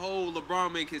whole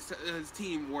LeBron make his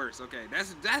team worse. Okay,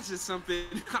 that's just something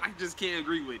I just can't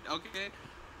agree with. Okay,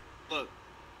 look,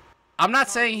 I'm not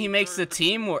saying he makes the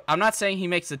team. I'm not saying he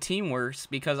makes the team worse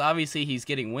because obviously he's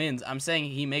getting wins. I'm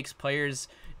saying he makes players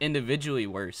individually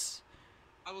worse.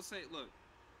 I will say, look,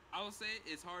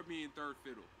 it's hard being third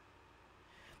fiddle.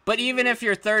 But even if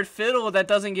you're third fiddle, that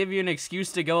doesn't give you an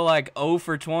excuse to go like 0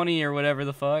 for 20 or whatever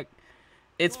the fuck.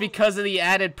 It's because of the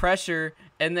added pressure,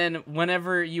 and then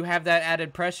whenever you have that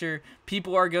added pressure,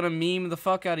 people are going to meme the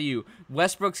fuck out of you.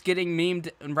 Westbrook's getting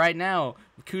memed right now.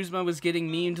 Kuzma was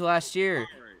getting memed last year.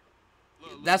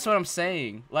 That's what I'm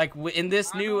saying. Like, in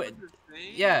this new...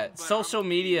 Yeah, social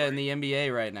media in the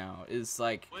NBA right now is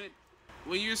like...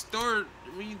 When you're third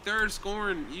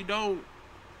scoring, you don't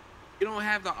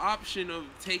have the option of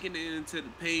taking it into the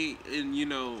paint and, you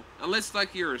know, unless,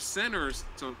 like, you're a center or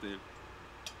something.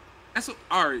 That's what,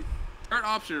 all right. Third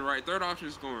option, right? Third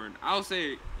option scoring. I'll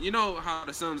say, you know how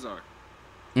the Suns are.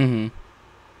 Mm-hmm.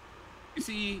 You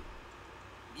see,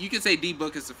 you can say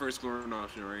D-Book is the first scoring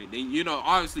option, right? Then, you know,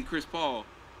 obviously Chris Paul,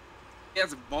 he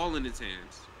has a ball in his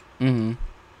hands. Mm-hmm.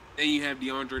 Then you have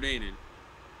DeAndre Ayton.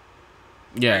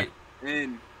 Yeah. Right?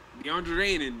 And DeAndre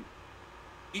Ayton,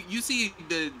 you see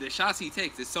the shots he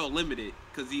takes is so limited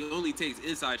because he only takes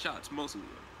inside shots mostly.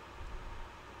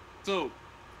 So,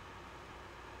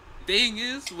 thing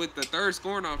is with the third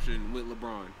scoring option with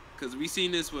LeBron, because we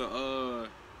seen this with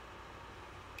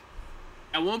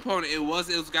at one point it was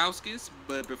Ilgauskas,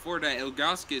 but before that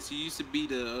Ilgauskas he used to be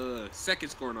the second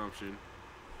scoring option.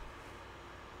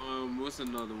 What's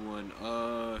another one?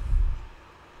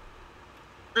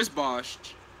 Chris Bosh,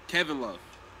 Kevin Love.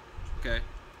 Okay.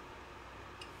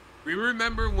 We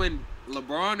remember when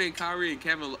LeBron and Kyrie and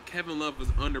Kevin Love was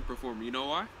underperforming. You know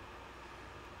why?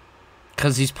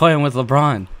 Because he's playing with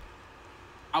LeBron.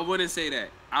 I wouldn't say that.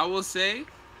 I will say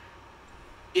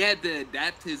he had to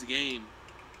adapt his game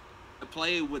to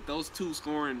play with those two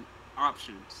scoring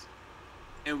options.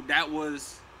 And that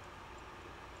was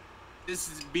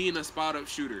this is being a spot-up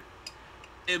shooter.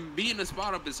 And being a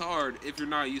spot-up is hard if you're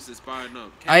not used to spotting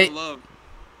up. Kevin Love.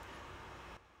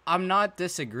 I'm not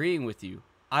disagreeing with you.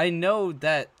 I know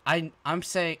that I'm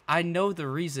saying I know the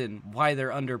reason why they're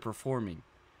underperforming.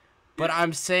 But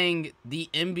I'm saying the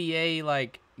NBA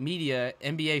like media,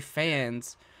 NBA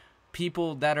fans,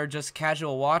 people that are just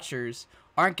casual watchers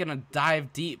aren't going to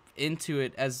dive deep into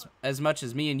it as much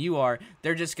as me and you are.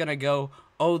 They're just going to go,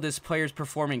 "Oh, this player's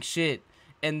performing shit."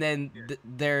 And then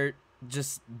they're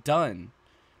just done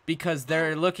because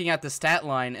they're looking at the stat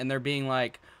line and they're being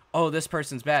like, "Oh, this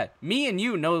person's bad." Me and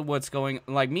you know what's going,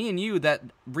 like me and you that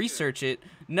research it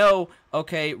know,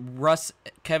 okay, Russ,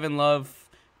 Kevin Love,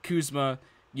 Kuzma,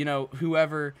 you know,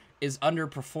 whoever is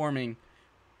underperforming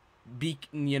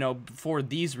for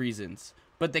these reasons.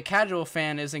 But the casual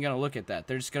fan isn't going to look at that.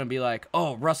 They're just going to be like,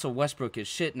 "Oh, Russell Westbrook is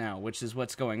shit now," which is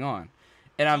what's going on.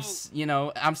 And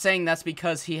I'm saying that's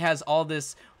because he has all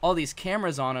these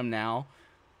cameras on him now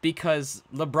because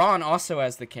LeBron also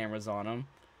has the cameras on him.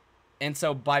 And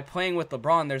so by playing with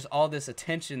LeBron, there's all this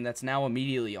attention that's now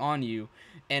immediately on you.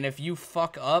 And if you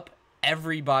fuck up,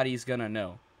 everybody's going to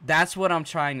know. That's what I'm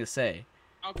trying to say.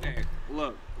 Okay,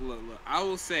 look. I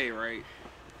will say, right,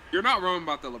 you're not wrong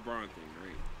about the LeBron thing,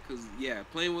 right? Because, yeah,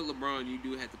 playing with LeBron, you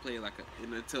do have to play like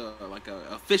a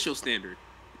official standard.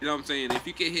 You know what I'm saying? If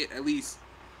you can hit at least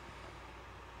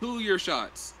 2 of your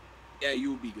shots, yeah,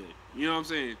 you will be good. You know what I'm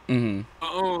saying?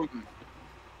 Mm-hmm.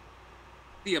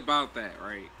 See about that,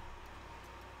 right?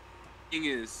 Thing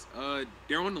is,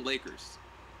 they're on the Lakers.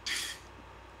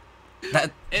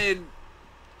 And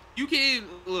you can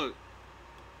look.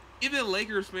 Even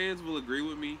Lakers fans will agree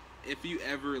with me if you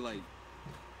ever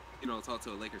talk to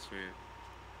a Lakers fan.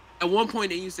 At one point,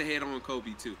 they used to hate on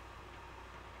Kobe too.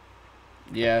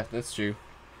 Yeah, that's true.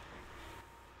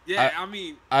 Yeah,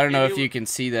 I don't know if you can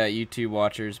see that, YouTube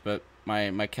watchers, but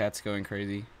my cat's going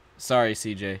crazy. Sorry,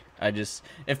 CJ.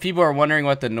 If people are wondering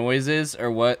what the noise is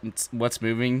or what's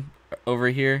moving over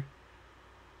here,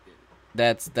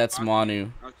 that's Manu.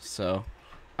 So,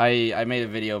 I made a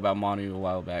video about Manu a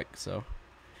while back. So.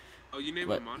 Oh, you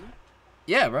named him Manu?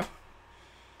 Yeah, bro.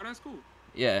 Oh, that's cool.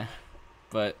 Yeah,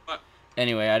 but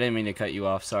anyway, I didn't mean to cut you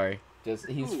off. Sorry.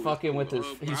 He's fucking with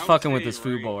this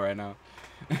food bowl right now.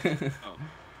 Oh,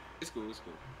 it's cool.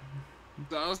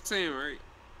 So I was saying, right?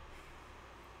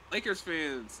 Lakers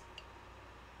fans,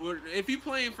 if you're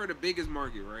playing for the biggest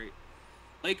market, right?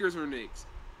 Lakers or Knicks,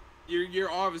 you're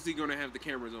obviously gonna have the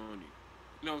cameras on you.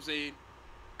 You know what I'm saying?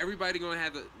 Everybody gonna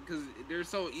have because they're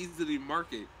so easily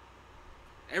marketed.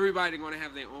 Everybody gonna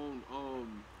have their own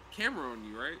camera on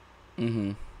you, right?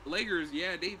 Mm-hmm. Lakers,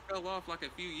 yeah, they fell off like a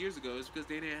few years ago. It's because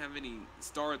they didn't have any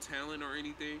star talent or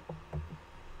anything.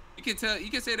 You can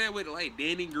say that with like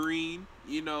Danny Green.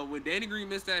 You know, when Danny Green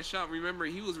missed that shot, remember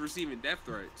he was receiving death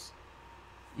threats.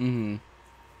 Mm-hmm.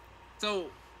 So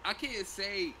I can't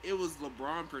say it was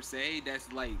LeBron per se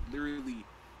that's like literally,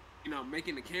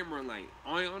 making the camera like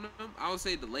on them. I would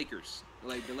say the Lakers,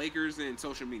 like the Lakers and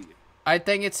social media. I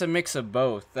think it's a mix of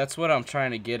both. That's what I'm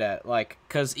trying to get at. Like,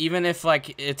 because even if,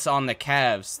 like, it's on the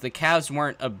Cavs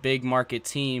weren't a big market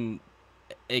team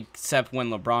except when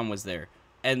LeBron was there.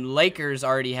 And Lakers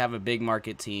already have a big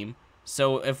market team.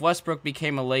 So if Westbrook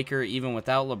became a Laker even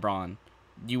without LeBron,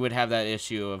 you would have that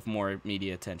issue of more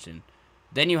media attention.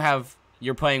 Then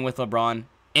you're playing with LeBron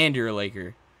and you're a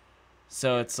Laker.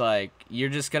 So it's like, you're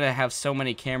just going to have so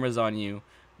many cameras on you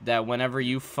that whenever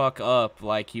you fuck up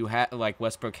like like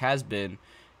Westbrook has been,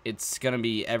 it's gonna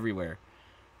be everywhere.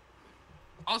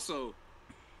 Also,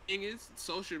 thing is,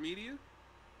 social media,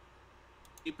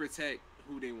 they protect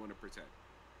who they want to protect.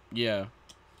 Yeah,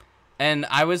 and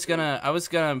I was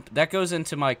gonna that goes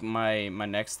into my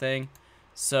next thing,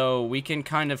 so we can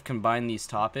kind of combine these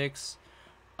topics.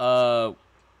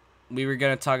 We were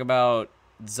gonna talk about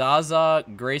Zaza,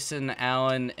 Grayson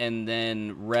Allen, and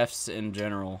then refs in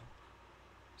general.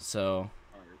 So,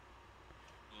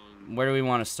 where do we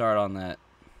want to start on that?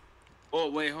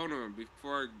 Oh, wait, hold on.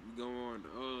 Before I go on,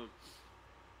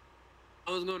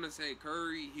 I was going to say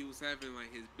Curry, he was having,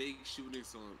 like, his big shooting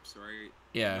slumps, right?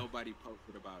 Yeah. And nobody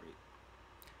posted about it.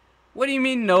 What do you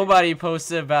mean nobody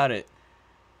posted about it?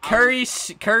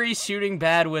 Curry's shooting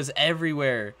bad was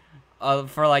everywhere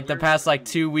for, like, the past, like,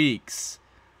 2 weeks.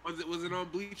 Was it on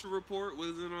Bleacher Report?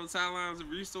 Was it on Sidelines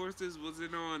of Resources? Was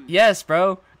it on... Yes,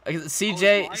 bro.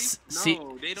 CeeJay...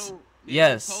 No, they don't...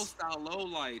 Yes. They don't post out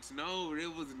lowlights. No,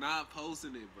 it was not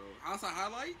posting it, bro. How's the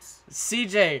highlights?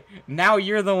 CeeJay, now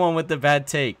you're the one with the bad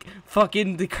take.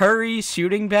 Fucking the Curry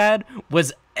shooting bad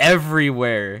was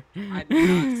everywhere. I did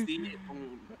not see it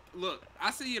on... Look, I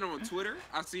see it on Twitter.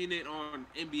 I've seen it on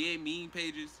NBA meme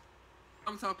pages.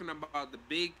 I'm talking about the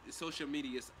big social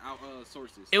media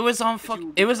sources. It was on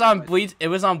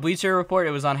Bleacher Report. It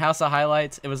was on House of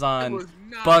Highlights. It was on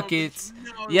Buckets.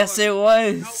 Yes, it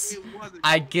was. No, it wasn't.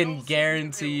 I can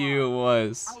guarantee you it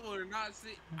was. I would not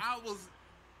see. I was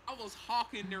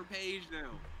hawking their page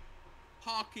now.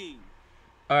 Hawking.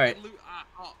 All right.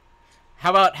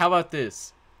 How about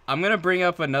this? I'm gonna bring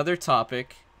up another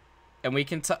topic, and me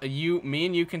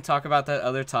and you can talk about that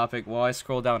other topic while I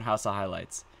scroll down House of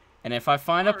Highlights. And if I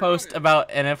find a post about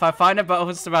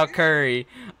Curry,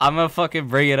 I'm gonna fucking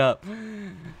bring it up. Go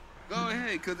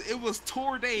ahead, cause it was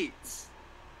tour dates.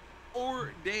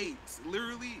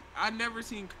 Literally, I never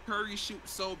seen Curry shoot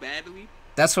so badly.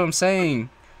 That's what I'm saying.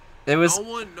 It was.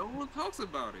 No one talks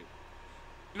about it.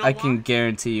 You know I why? can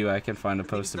guarantee you, I can find a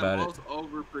post about it. He's the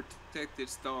most overprotected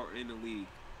star in the league.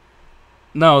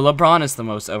 No, LeBron is the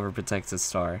most overprotected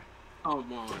star.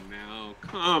 Come on now,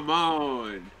 come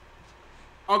on.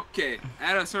 Okay,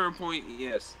 at a certain point,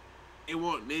 yes, they're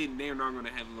not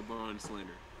gonna have LeBron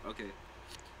slander. Okay.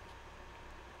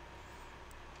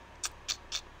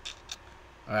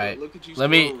 All right. Look at you. Let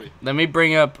me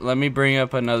bring up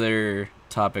another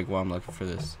topic while I'm looking for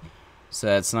this,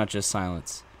 so it's not just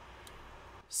silence.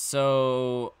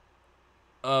 So,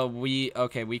 we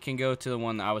can go to the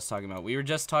one that I was talking about. We were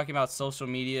just talking about social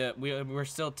media. We're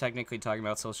still technically talking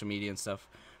about social media and stuff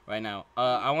right now.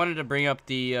 I wanted to bring up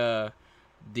the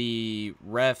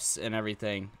refs and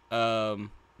everything.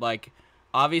 Like,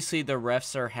 obviously the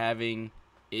refs are having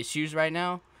issues right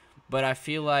now, but I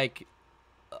feel like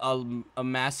a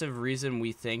massive reason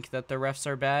we think that the refs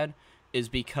are bad is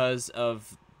because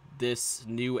of this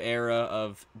new era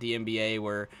of the NBA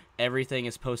where everything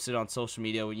is posted on social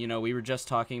media. You know, we were just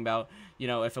talking about,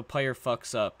 if a player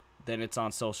fucks up, then it's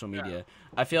on social media. Yeah.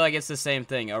 I feel like it's the same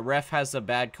thing. A ref has a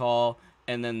bad call,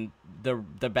 and then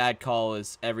the bad call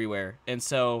is everywhere. And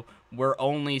so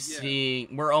I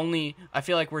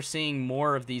feel like we're seeing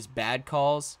more of these bad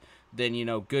calls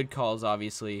than, good calls,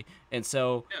 obviously. And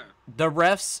so the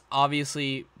refs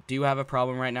obviously do have a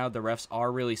problem right now. The refs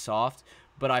are really soft,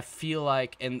 but I feel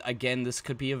like, and again, this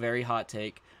could be a very hot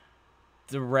take,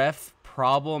 the ref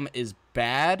problem is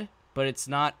bad, but it's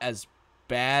not as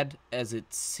bad as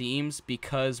it seems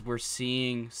because we're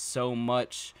seeing so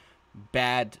much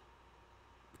bad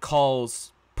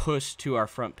calls pushed to our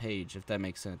front page, if that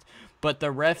makes sense. But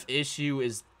the ref issue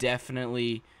is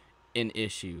definitely an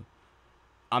issue.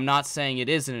 I'm not saying it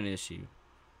isn't an issue,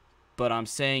 but I'm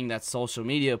saying that social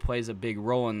media plays a big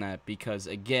role in that because,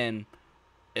 again,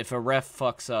 if a ref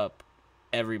fucks up,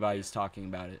 everybody's talking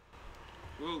about it.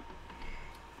 Well,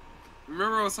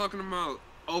 remember I was talking about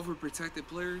overprotected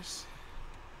players?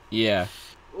 Yeah.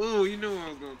 Oh, you know I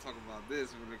was going to talk about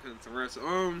this when it comes to refs.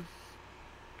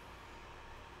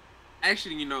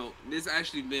 Actually, this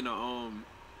actually been a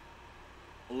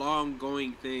long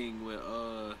going thing with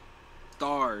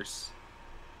stars.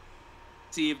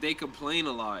 See, if they complain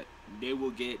a lot, they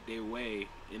will get their way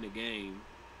in the game.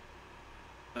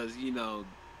 Cause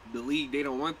the league, they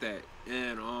don't want that,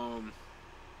 and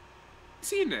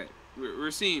seeing that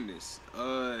we're seeing this.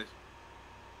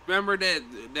 Remember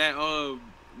that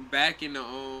back in the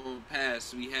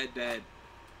past we had that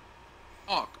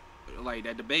talk, like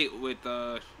that debate with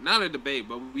not a debate,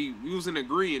 but we was in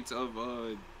agreement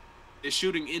of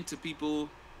shooting into people,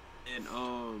 and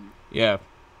yeah.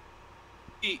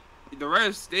 The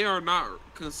rest, they are not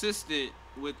consistent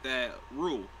with that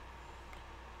rule.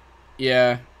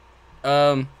 Yeah.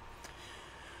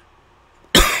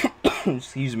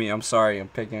 Excuse me, I'm sorry, I'm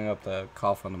picking up the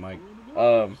cough on the mic.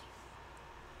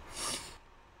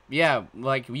 Yeah,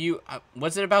 like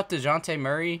was it about DeJounte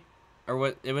Murray? Or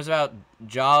what? It was about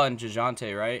Ja and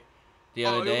DeJounte, right? The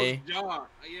other day. It was Ja.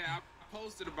 Yeah, I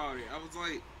posted about it. I was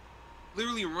like,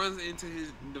 literally runs into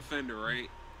his defender, right?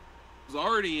 Was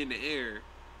already in the air,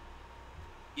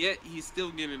 yet he's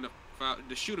still getting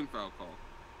the shooting foul call.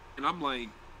 And I'm like,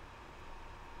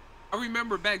 I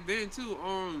remember back then too,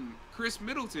 Chris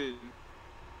Middleton,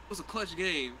 it was a clutch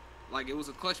game. Like, it was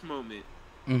a clutch moment.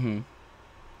 Mm-hmm.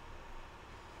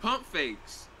 Pump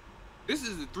fakes. This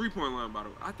is the 3-point line, by the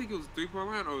way. I think it was a 3-point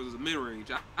line or it was a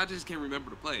mid-range. I just can't remember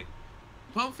the play.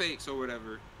 Pump fakes or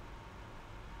whatever.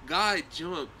 Guy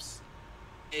jumps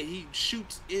and he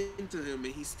shoots into him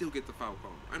and he still gets the foul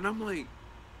call. And I'm like,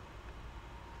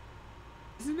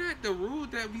 isn't that the rule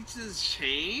that we just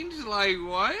changed? Like,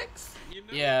 what?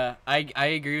 Yeah, I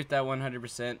agree with that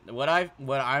 100%.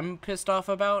 What I'm pissed off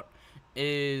about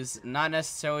is not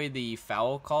necessarily the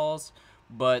foul calls,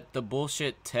 but the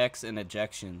bullshit techs and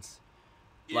ejections.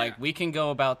 Yeah. Like, we can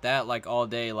go about that like all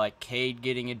day, like Cade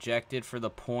getting ejected for the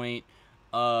point,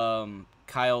 Kyle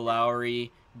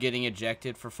Lowry getting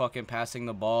ejected for fucking passing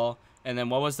the ball, and then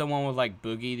what was the one with like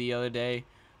Boogie the other day?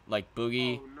 Like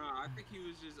Boogie. Oh no, I think he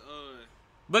was just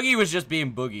Boogie was just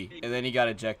being Boogie, and then he got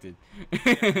ejected. He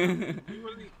didn't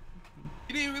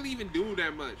really even do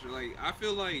that much. Like, I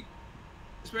feel like,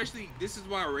 especially, this is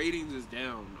why ratings is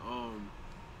down.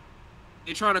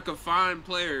 They trying to confine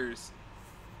players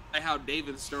like how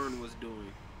David Stern was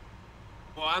doing.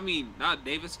 Well, I mean, not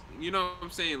Davis. You know what I'm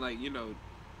saying? Like,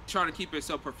 trying to keep it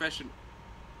so professional.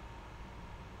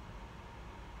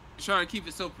 Trying to keep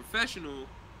it so professional,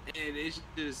 and it's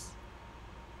just.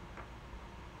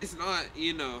 It's not,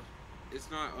 it's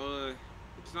not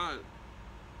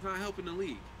helping the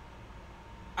league.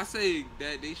 I say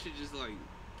that they should just like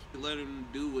let them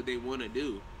do what they want to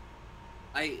do.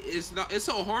 Like, it's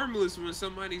so harmless when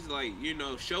somebody's like,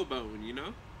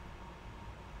 showboating,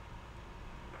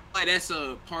 Like, that's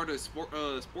a part of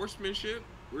sportsmanship,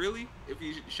 really. If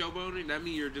you showboating, that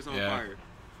means you're just on fire.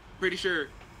 Pretty sure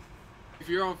if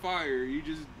you're on fire, you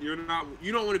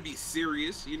don't want to be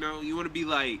serious, you want to be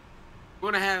like,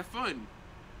 want to have fun.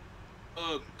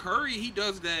 Curry, he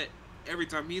does that every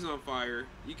time he's on fire.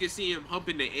 You can see him hump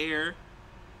in the air,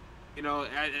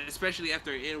 especially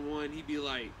after an N1. He'd be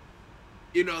like,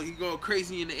 he go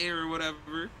crazy in the air or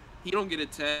whatever. He don't get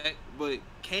attacked, but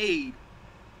Cade,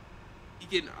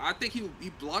 I think he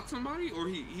blocked somebody or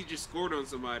he just scored on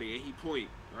somebody and he point,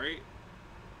 right?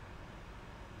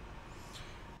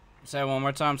 Say it one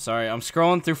more time. Sorry, I'm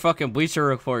scrolling through fucking Bleacher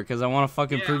Report because I want to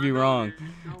fucking prove you wrong.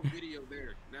 There's no video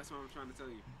there. That's what I'm trying to tell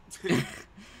you.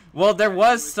 Well, there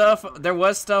was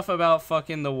stuff about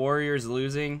fucking the Warriors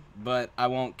losing, but I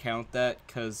won't count that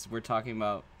because we're talking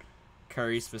about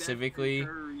Curry specifically.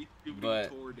 Curry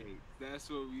but tour dates. That's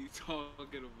what we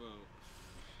talking about.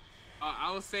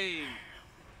 I was saying.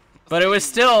 But it was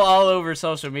still all over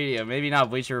social media. Maybe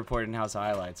not Bleacher Report and House of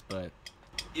Highlights, but.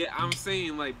 Yeah, I'm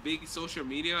saying, like, big social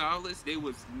media outlets, they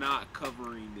was not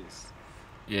covering this.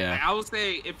 Yeah. Like, I would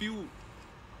say if you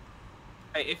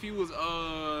was,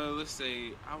 let's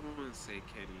say, I wouldn't say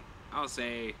Kenny. I would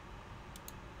say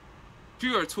if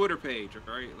you're a Twitter page,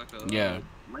 right? Like a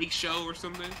Lake Show or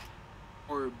something,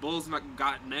 or Bulls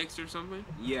Got Next or something.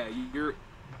 Yeah, you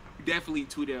definitely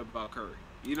tweeted about Curry.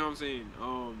 You know what I'm saying?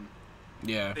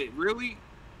 Yeah. Really,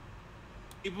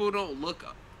 people don't look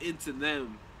into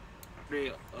them.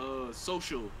 Their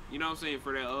social, you know what I'm saying,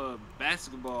 for their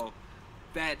basketball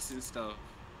stats and stuff.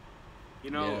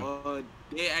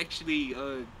 They actually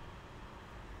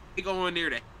they go on there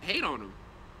to hate on them.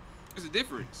 There's a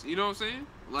difference, you know what I'm saying?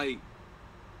 Like,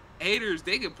 haters,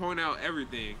 they can point out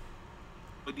everything,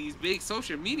 but these big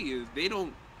social medias, they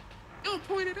don't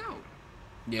point it out.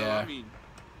 Yeah. So, I mean,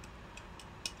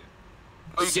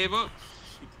 oh, you gave up?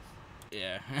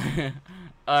 Yeah.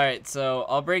 Alright, so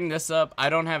I'll bring this up. I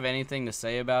don't have anything to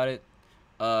say about it.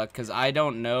 because I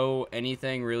don't know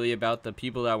anything really about the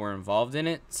people that were involved in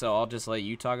it, so I'll just let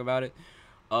you talk about it.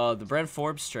 The Brent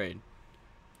Forbes trade.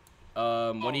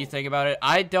 What do you think about it?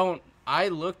 I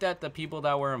looked at the people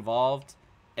that were involved,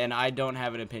 and I don't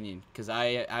have an opinion because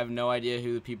I have no idea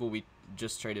who the people we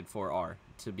just traded for are,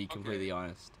 to be completely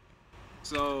honest.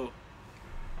 So,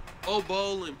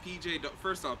 Bowl and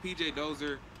first off, PJ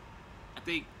Dozier, I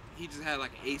think he just had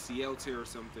like an ACL tear or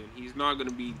something. He's not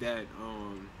gonna be that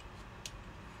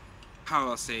how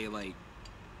I'll say, like,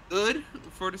 good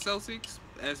for the Celtics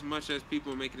as much as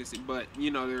people are making it seem. But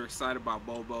you know they're excited about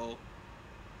Bobo.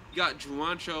 You got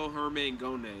Juancho Herman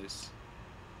Gomez,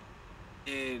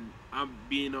 and I'm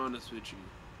being honest with you,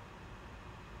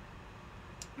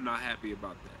 I'm not happy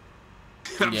about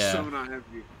that. I'm so not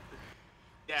happy.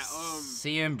 Yeah.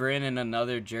 Seeing Bryn in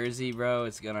another jersey, bro,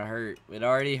 it's gonna hurt. It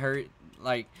already hurt.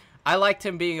 Like, I liked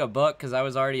him being a Buck because I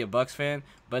was already a Bucks fan,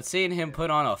 but seeing him put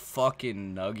on a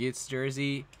fucking Nuggets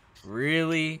jersey,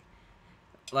 really,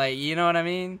 like, you know what I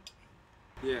mean?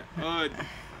 Yeah.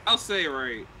 I'll say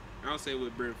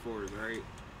with Bryn Forbes, right?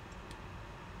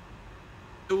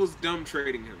 It was dumb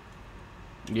trading him.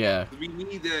 Yeah. We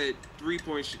need that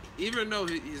 3-point even though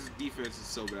his defense is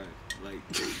so bad. Like,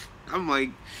 I'm like,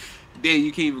 damn,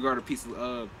 you can't even guard a piece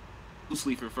of loose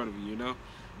leaf in front of you, you know?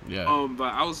 Yeah.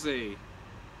 But I would say,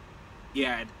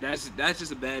 yeah, that's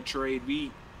just a bad trade.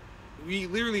 We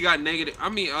literally got negative. I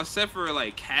mean, except for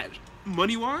like cash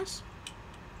money wise,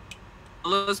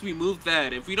 unless we move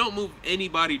that. If we don't move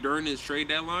anybody during this trade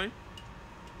deadline,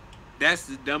 that's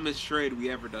the dumbest trade we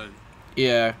ever done.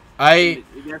 Yeah, I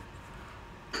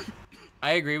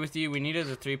agree with you. We needed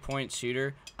a 3-point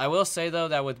shooter. I will say, though,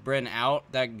 that with Bryn out,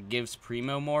 that gives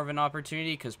Primo more of an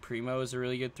opportunity because Primo is a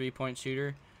really good 3-point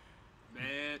shooter.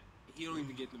 Man, he don't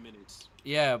even get the minutes.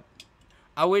 Yeah,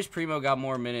 I wish Primo got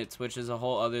more minutes, which is a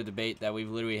whole other debate that we've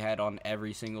literally had on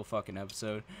every single fucking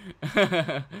episode.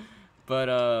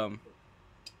 But,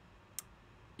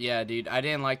 yeah, dude, I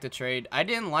didn't like the trade. I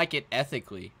didn't like it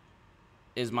ethically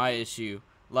is my issue.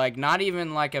 Like, not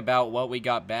even, like, about what we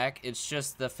got back. It's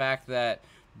just the fact that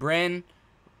Bryn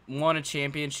won a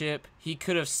championship. He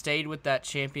could have stayed with that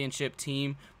championship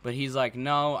team, but he's like,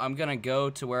 no, I'm going to go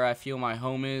to where I feel my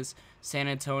home is, San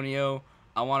Antonio.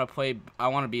 I want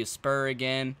to be a Spur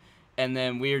again. And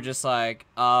then we were just like,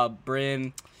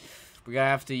 Bryn, we're going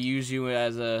to have to use you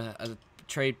as a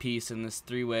trade piece in this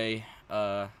three-way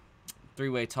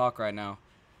talk right now.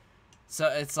 So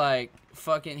it's like,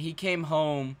 fucking, he came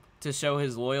home to show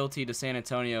his loyalty to San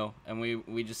Antonio, and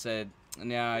we just said,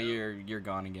 nah, you're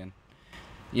gone again.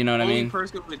 You know what I mean? Only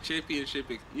person with championship.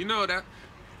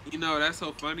 That's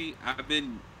so funny. I've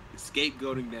been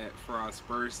scapegoating that for our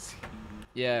Spurs team.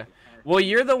 Yeah. Well,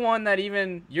 you're the one that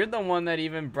even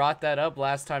brought that up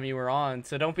last time you were on.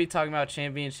 So don't be talking about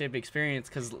championship experience,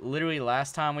 because literally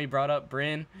last time we brought up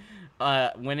Bryn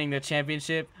winning the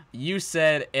championship, you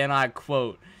said, and I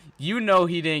quote, "You know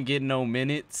he didn't get no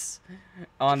minutes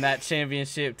on that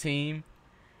championship team."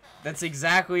 That's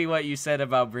exactly what you said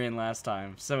about Bryn last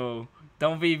time. So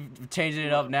don't be changing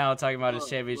it up now talking about his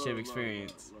championship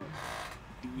experience.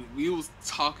 We was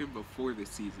talking before the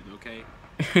season, okay?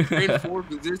 Bryn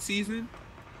Forbes this season,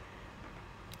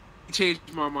 he changed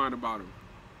my mind about him,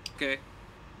 okay?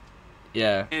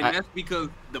 Yeah. And that's because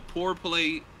the poor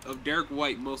play of Derek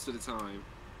White most of the time.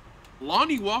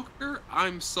 Lonnie Walker,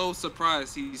 I'm so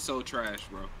surprised he's so trash,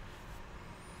 bro.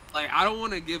 Like, I don't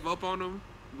want to give up on him,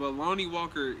 but Lonnie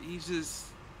Walker, he's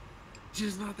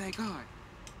just not that guy.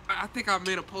 I think I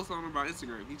made a post on him about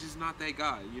Instagram. He's just not that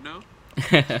guy, you know?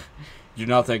 You're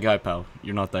not that guy, pal.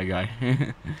 You're not that guy.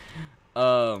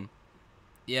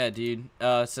 Yeah, dude.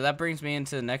 So that brings me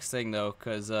into the next thing, though,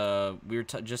 because we were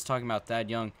just talking about Thad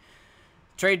Young.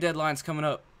 Trade deadline's coming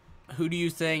up. Who do you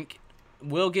think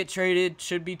will get traded,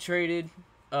 should be traded,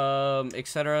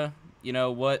 etc.? You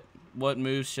know, what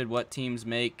moves should what teams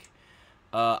make?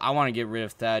 I want to get rid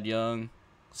of Thad Young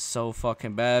so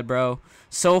fucking bad, bro.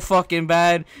 So fucking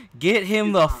bad. Get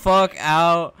him the fuck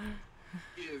out.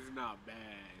 He is not bad.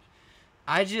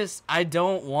 I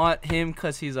don't want him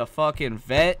because he's a fucking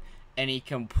vet and he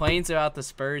complains about the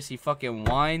Spurs. He fucking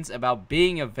whines about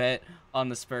being a vet on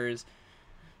the Spurs.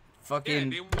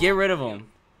 Fucking get rid of him.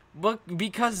 But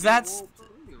because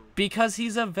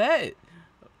he's a vet.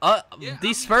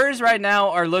 These Spurs right now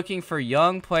are looking for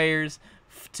young players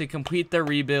to complete their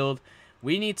rebuild.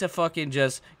 We need to fucking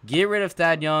just get rid of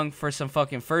Thad Young for some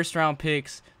fucking first-round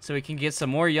picks so we can get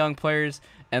some more young players,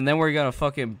 and then we're going to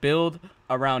fucking build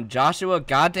around Joshua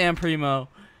goddamn Primo.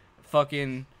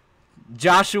 Fucking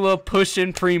Joshua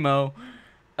pushing Primo.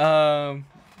 Did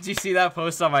you see that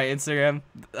post on my Instagram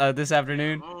this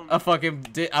afternoon?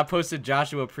 I posted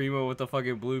Joshua Primo with the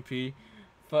fucking blue P.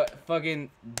 Fucking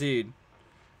dude,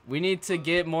 we need to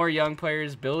get more young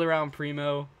players, build around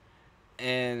Primo,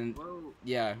 and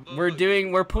yeah, we're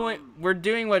doing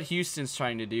what Houston's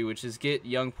trying to do, which is get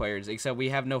young players. Except we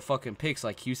have no fucking picks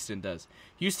like Houston does.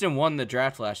 Houston won the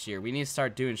draft last year. We need to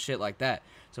start doing shit like that.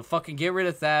 So fucking get rid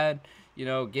of Thad.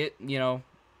 Get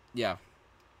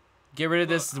rid of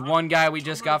this one guy we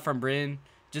just got from Bryn.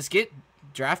 Just get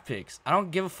draft picks. I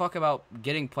don't give a fuck about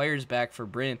getting players back for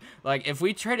Bryn. Like, if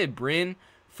we traded Bryn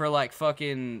for, like,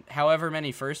 fucking however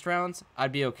many first rounds,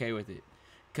 I'd be okay with it.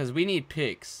 Because we need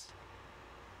picks.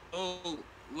 Oh,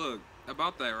 look,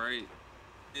 about that, right?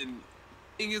 And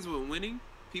the thing is with winning,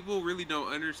 people really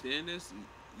don't understand this.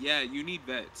 Yeah, you need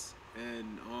vets.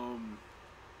 And,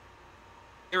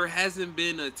 there hasn't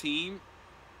been a team,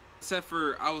 except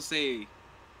for, I would say,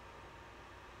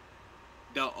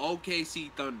 the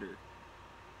OKC Thunder.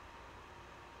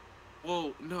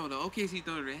 Well, no, the OKC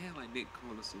Thunder, they had like Nick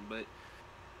Collison, but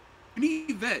you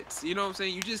need vets. You know what I'm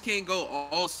saying? You just can't go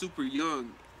all super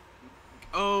young.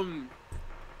 Go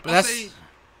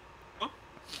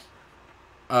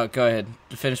ahead.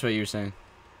 Finish what you were saying.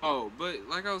 Oh, but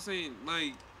like I was saying,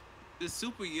 like the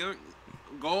super young,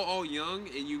 go all young,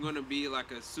 and you're gonna be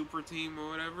like a super team or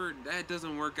whatever. That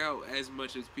doesn't work out as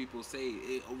much as people say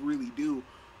it really do.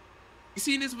 You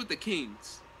seen this with the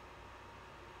Kings?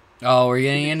 Oh, we're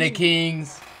getting into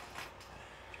Kings.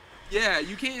 Yeah,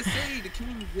 you can't say the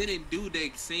Kings didn't do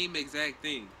the same exact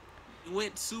thing. They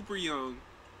went super young,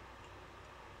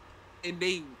 and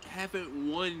they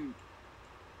haven't won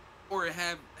or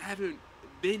haven't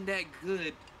been that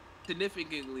good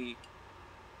significantly.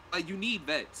 Like, you need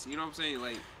vets. You know what I'm saying?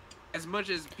 Like, as much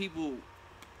as people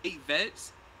hate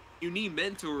vets, you need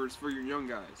mentors for your young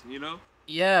guys. You know?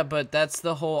 Yeah, but that's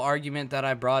the whole argument that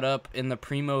I brought up in the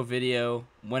Primo video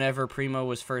whenever Primo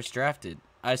was first drafted.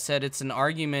 I said it's an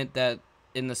argument that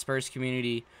in the Spurs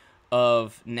community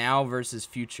of now versus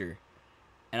future.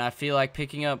 And I feel like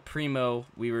picking up Primo,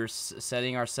 we were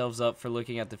setting ourselves up for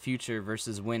looking at the future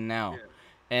versus win now. Yeah.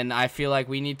 And I feel like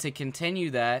we need to continue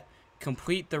that,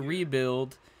 complete the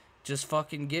rebuild, just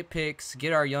fucking get picks,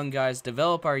 get our young guys,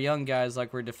 develop our young guys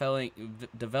like we're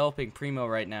developing Primo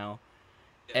right now.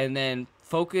 And then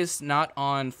focus not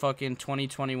on fucking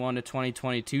 2021 to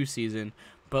 2022 season,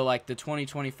 but like the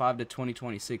 2025 to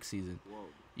 2026 season. Whoa.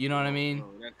 You know what I mean?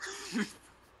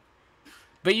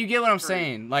 But you get what I'm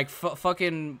saying. Like,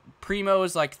 fucking Primo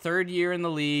is like third year in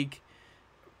the league.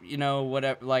 You know,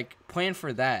 whatever. Like, plan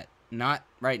for that, not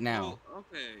right now. Well,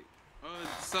 okay.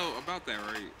 So about that,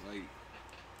 right? Like,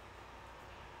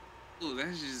 oh,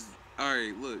 that's just all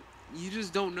right. Look, you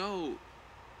just don't know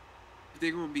if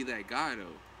they're gonna be that guy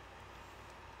though.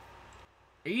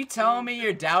 Are you telling me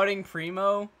you're doubting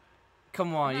Primo?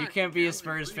 Come on, you can't be a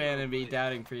Spurs fan and be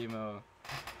doubting Primo.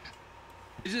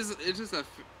 It's just a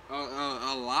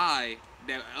lie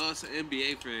that us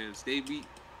NBA fans, we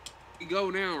go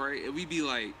now, right, and we be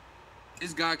like,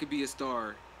 this guy could be a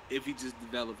star if he just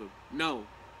develop him. No,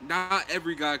 not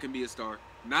every guy can be a star.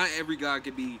 Not every guy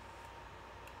can be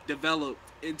developed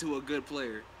into a good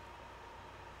player.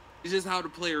 It's just how the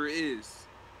player is.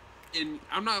 And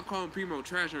I'm not calling Primo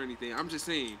trash or anything. I'm just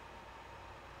saying,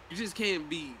 you just can't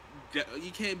be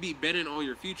betting on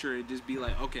your future and just be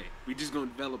like, okay, we just gonna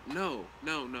develop. No.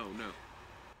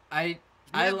 I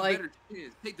like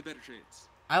take the better chance.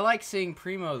 I like seeing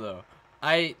Primo though.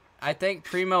 I think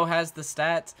Primo has the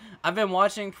stats. I've been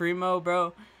watching Primo,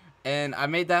 bro, and I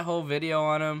made that whole video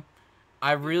on him.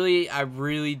 I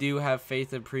really do have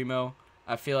faith in Primo.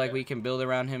 I feel like we can build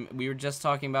around him. We were just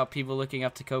talking about people looking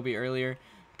up to Kobe earlier.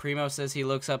 Primo says he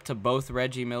looks up to both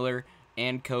Reggie Miller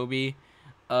and Kobe.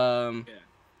 I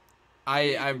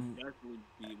definitely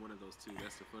be one of those two.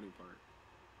 That's the funny part.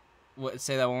 What?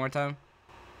 Say that one more time.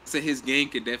 So his game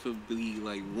could definitely be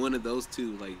like one of those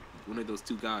two,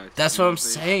 guys. That's what I'm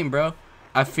saying, bro.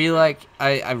 I feel like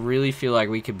I really feel like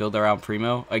we could build around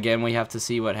Primo. Again, we have to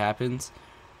see what happens,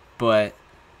 but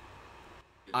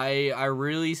I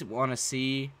really want to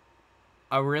see.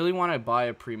 I really want to buy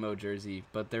a Primo jersey,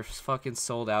 but they're fucking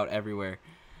sold out everywhere.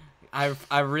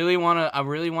 I really want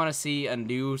to see a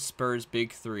new Spurs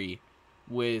big three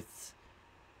with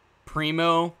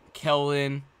Primo,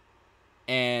 Kellen,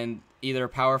 and either a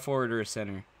power forward or a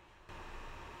center.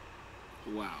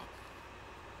 Wow.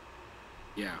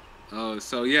 Yeah.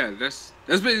 So yeah, that's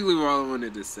basically what I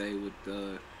wanted to say with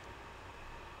the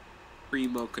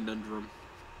Primo conundrum.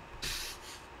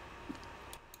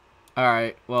 All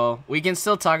right. Well, we can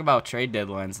still talk about trade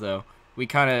deadlines though. We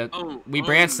kind of we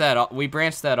branched that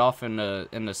off in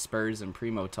the Spurs and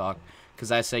Primo talk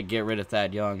because I said get rid of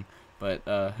Thad Young,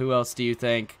 But who else do you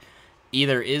think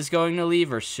either is going to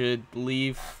leave or should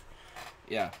leave?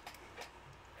 Yeah.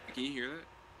 Can you hear that?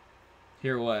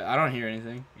 Hear what? I don't hear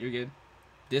anything. You're good.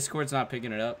 Discord's not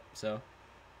picking it up, so.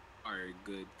 All right,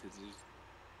 good, because there's,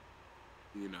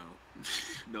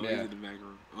 noise Yeah. in the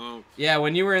background. Yeah,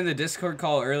 when you were in the Discord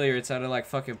call earlier, it sounded like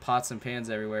fucking pots and pans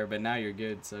everywhere, but now you're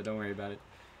good, so don't worry about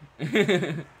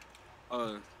it.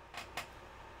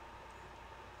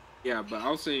 Yeah, but I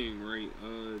was saying, right,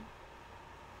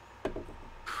 what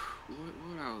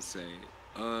I was saying?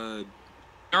 I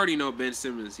already know Ben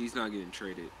Simmons, he's not getting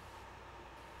traded.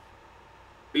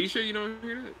 Are you sure you don't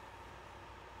hear that?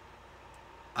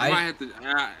 I might have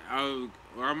to,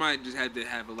 or I might just have to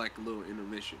have a little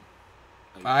intermission.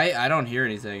 I don't hear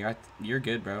anything. You're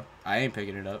good, bro. I ain't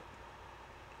picking it up.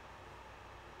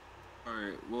 All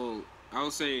right. Well, I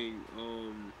was saying,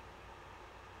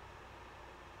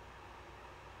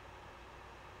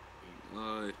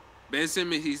 Ben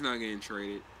Simmons, he's not getting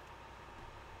traded.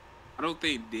 I don't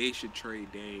think they should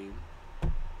trade Dame.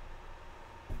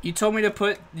 You told me to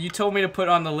put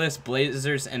on the list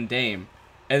Blazers and Dame,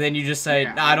 and then you just say,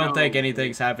 Yeah, nah, I don't think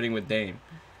anything's happening with Dame.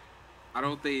 I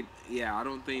don't think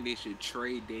they should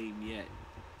trade Dame yet,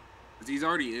 cause he's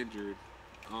already injured.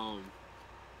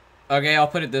 Okay, I'll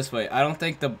put it this way: I don't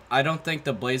think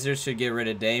the Blazers should get rid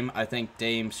of Dame. I think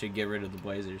Dame should get rid of the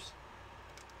Blazers.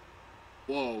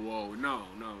 Whoa, no.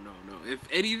 If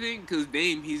anything, cause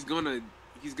Dame, he's gonna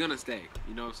stay.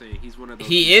 You know what I'm saying? He's one of those.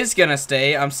 He is gonna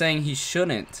stay. I'm saying he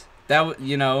shouldn't.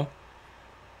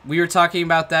 We were talking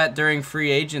about that during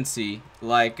free agency,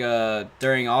 during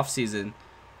offseason.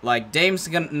 Like, Dame's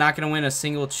not gonna win a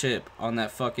single chip on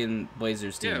that fucking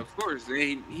Blazers team. Yeah, of course.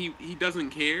 He doesn't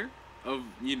care of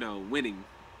winning.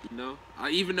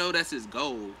 Even though that's his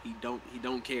goal, he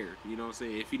don't care. You know what I'm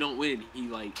saying? If he don't win,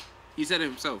 he said it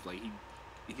himself. Like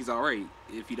he's all right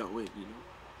if he don't win.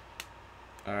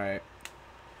 All right.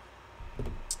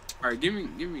 All right, give me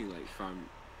like five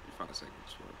seconds.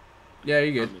 Yeah,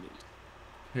 you're good.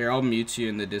 Here, I'll mute you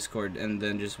in the Discord and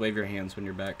then just wave your hands when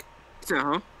you're back.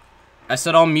 Huh? I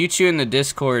said I'll mute you in the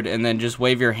Discord and then just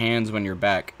wave your hands when you're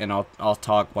back, and I'll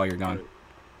talk while you're gone.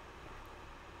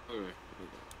 Okay.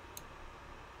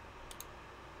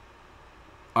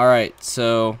 All right.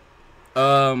 So,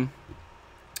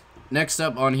 next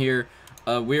up on here,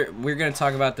 we're gonna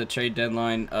talk about the trade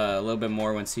deadline a little bit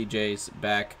more when CJ's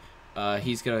back.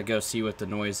 He's gonna go see what the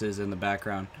noise is in the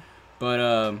background,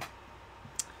 but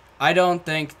I don't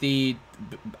think the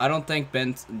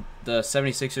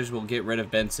 76ers will get rid of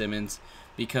Ben Simmons,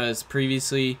 because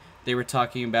previously they were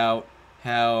talking about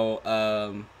how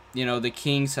the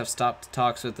Kings have stopped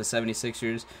talks with the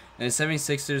 76ers, and the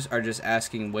 76ers are just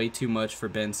asking way too much for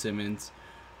Ben Simmons.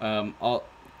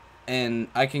 And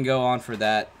I can go on for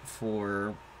that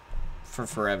for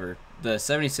forever. The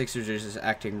 76ers are just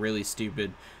acting really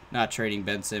stupid, not trading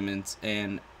Ben Simmons,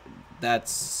 and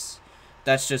that's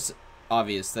just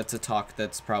obvious. That's a talk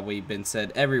that's probably been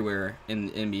said everywhere in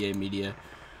the NBA media.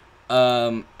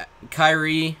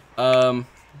 Kyrie,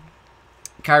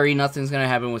 nothing's gonna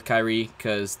happen with Kyrie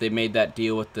because they made that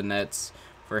deal with the Nets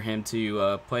for him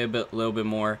to play little bit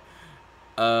more.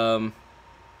 John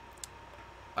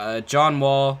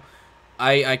Wall,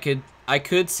 I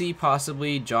could see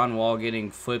possibly John Wall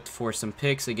getting flipped for some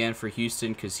picks again for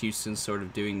Houston, because Houston's sort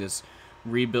of doing this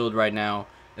rebuild right now,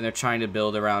 and they're trying to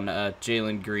build around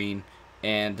Jalen Green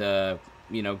and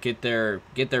get their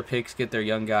picks, get their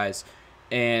young guys.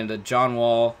 And John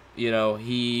Wall,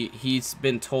 he's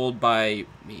been told by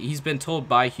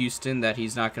Houston that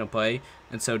he's not going to play,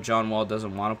 and so John Wall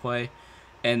doesn't want to play.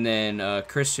 And then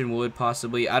Christian Wood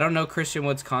possibly. I don't know Christian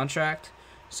Wood's contract,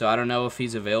 so I don't know if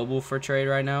he's available for trade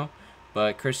right now.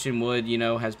 But Christian Wood,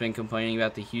 has been complaining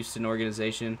about the Houston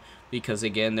organization because,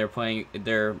 again, they're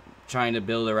trying to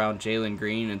build around Jalen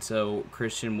Green, and so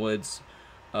Christian Wood's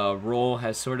role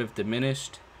has sort of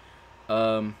diminished.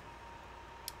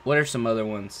 What are some other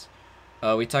ones?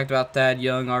 We talked about Thad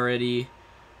Young already.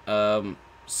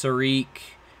 Sariq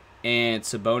and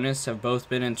Sabonis have both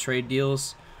been in trade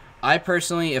deals. I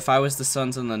personally, if I was the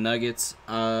Suns and the Nuggets,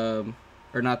 or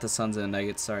not the Suns and the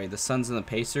Nuggets, sorry, the Suns and the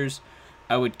Pacers,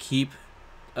 I would keep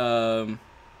Sariq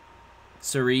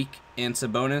and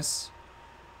Sabonis.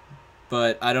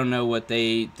 But I don't know what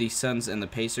the Suns and the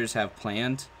Pacers have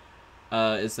planned,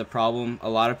 is the problem. A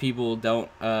lot of people don't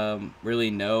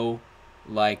really know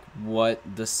what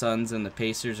the Suns and the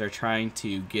Pacers are trying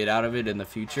to get out of it in the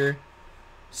future.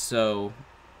 So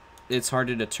it's hard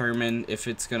to determine if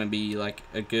it's going to be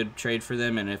a good trade for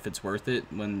them and if it's worth it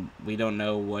when we don't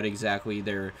know what exactly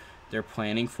they're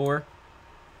planning for.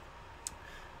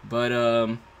 But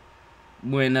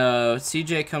when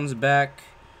CJ comes back,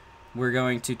 we're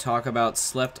going to talk about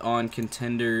slept on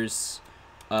contenders,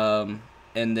 and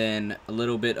then a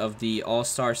little bit of the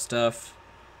All-Star stuff,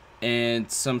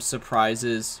 and some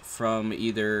surprises from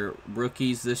either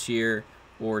rookies this year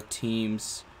or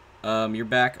teams. You're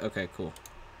back? Okay, cool.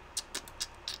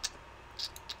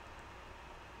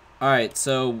 All right,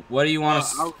 so what do you want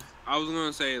to... I was going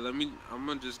to say, I'm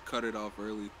going to just cut it off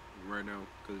early right now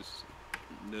because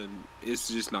then it's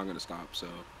just not going to stop, so...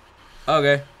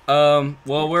 Okay.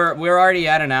 Well, we're already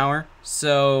at an hour,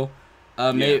 so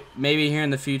maybe here in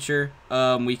the future,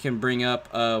 we can bring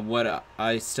up what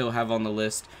I still have on the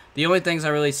list. The only things I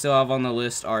really still have on the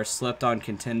list are slept on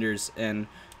contenders and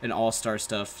All-Star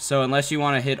stuff. So unless you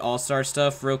want to hit All-Star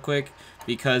stuff real quick,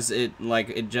 because it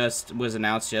just was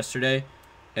announced yesterday,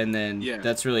 and then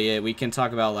that's really it. We can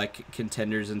talk about like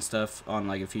contenders and stuff on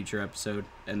like a future episode,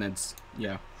 and then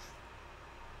yeah.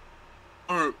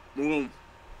 All right. Well,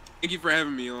 thank you for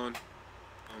having me on.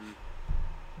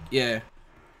 Yeah.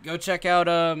 Go check out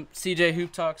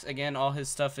CeeJayHoopTalks. Again, all his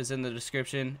stuff is in the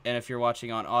description. And if you're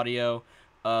watching on audio,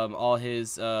 all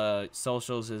his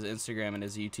socials, his Instagram and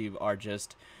his YouTube are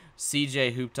just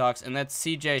CeeJayHoopTalks. And that's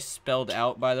CeeJay spelled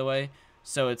out, by the way.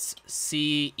 So it's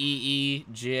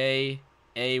CeeJay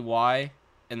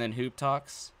and then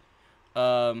HoopTalks.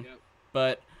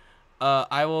 But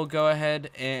I will go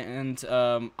ahead and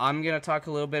I'm going to talk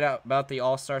a little bit about the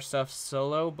All-Star stuff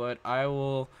solo, but I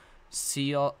will see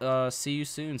you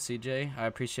soon, CJ. I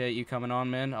appreciate you coming on,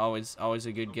 man. Always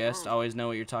a good guest. Always know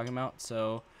what you're talking about.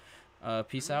 So,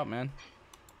 peace out, man.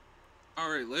 All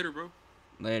right, later, bro.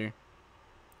 Later.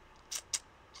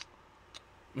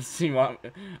 See what?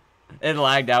 It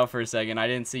lagged out for a second. I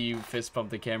didn't see you fist pump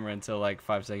the camera until like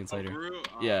 5 seconds later. For real?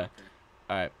 Oh, yeah. Okay.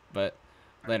 All right, but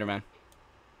later, man.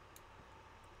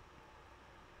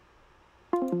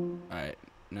 Alright,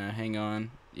 now hang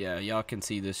on. Yeah, y'all can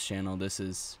see this channel. This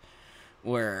is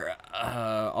where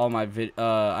all my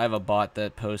I have a bot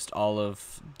that posts all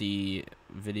of the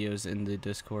videos in the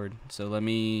Discord. So let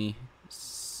me...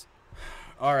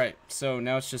 Alright, so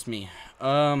now it's just me.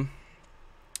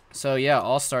 So yeah,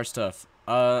 All-Star stuff.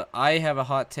 I have a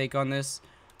hot take on this.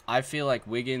 I feel like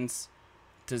Wiggins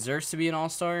deserves to be an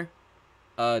All-Star.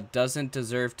 Doesn't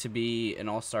deserve to be an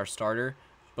All-Star starter.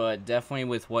 But definitely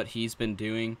with what he's been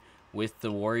doing with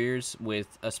the Warriors,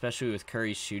 especially with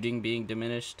Curry's shooting being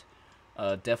diminished,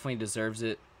 definitely deserves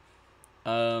it.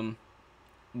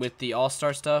 With the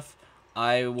All-Star stuff,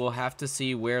 I will have to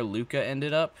see where Luka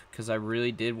ended up, because I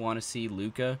really did want to see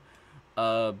Luka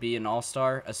be an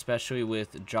All-Star, especially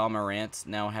with Ja Morant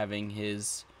now having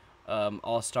his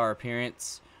All-Star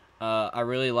appearance. I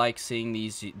really like seeing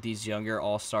these younger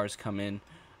All-Stars come in.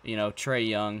 You know, Trae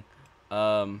Young,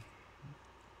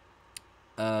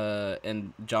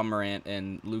 and Ja Morant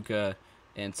and Luka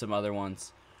and some other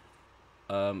ones.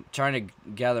 Trying to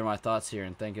gather my thoughts here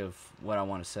and think of what I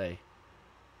want to say.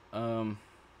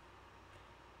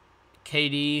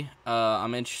 KD,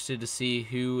 I'm interested to see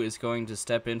who is going to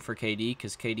step in for KD,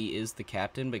 because KD is the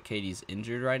captain, but KD's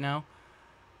injured right now.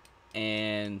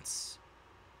 And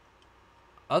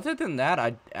other than that,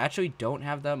 I actually don't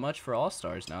have that much for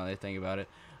All-Stars now that I think about it.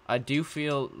 I do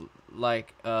feel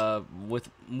like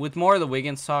with more of the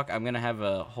Wiggins talk, I'm going to have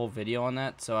a whole video on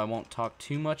that, so I won't talk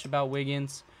too much about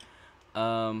Wiggins.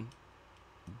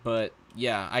 But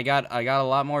yeah, I got a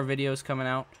lot more videos coming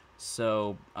out,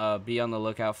 so be on the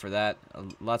lookout for that.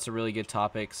 Lots of really good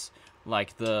topics,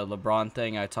 like the LeBron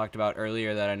thing I talked about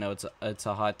earlier that I know it's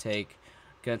a hot take.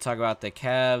 Going to talk about the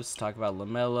Cavs, talk about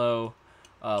LaMelo,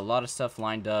 a lot of stuff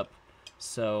lined up.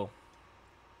 So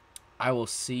I will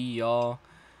see y'all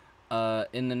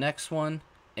in the next one,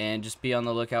 and just be on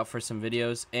the lookout for some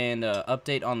videos. And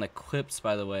update on the clips,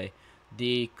 by the way.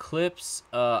 The clips,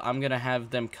 I'm going to have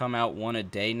them come out one a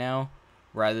day now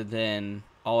rather than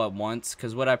all at once,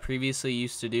 because what I previously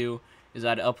used to do is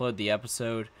I'd upload the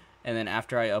episode, and then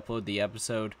after I upload the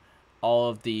episode, all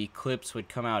of the clips would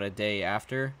come out a day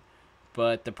after.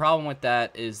 But the problem with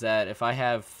that is that if I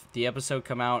have the episode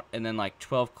come out and then like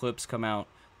 12 clips come out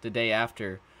the day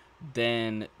after,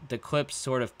 then the clips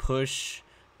sort of push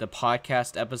the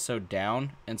podcast episode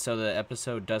down, and so the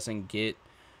episode doesn't get,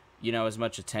 you know, as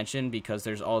much attention because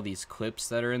there's all these clips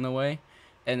that are in the way.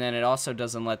 And then it also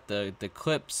doesn't let the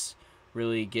clips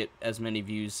really get as many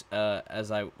views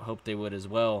as I hope they would as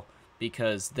well,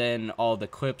 because then all the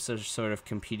clips are sort of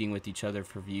competing with each other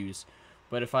for views.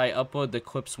 But if I upload the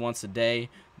clips once a day,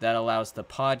 that allows the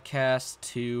podcast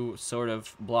to sort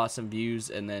of blossom views,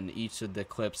 and then each of the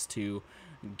clips to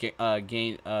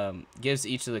gives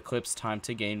each of the clips time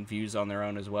to gain views on their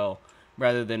own as well,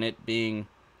 rather than it being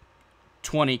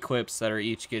 20 clips that are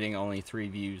each getting only 3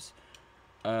 views.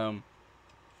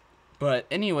 But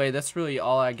anyway, that's really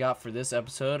all I got for this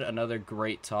episode. Another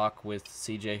great talk with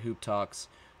CeeJayHoopTalks.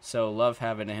 So love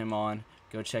having him on.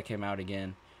 Go check him out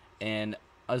again. And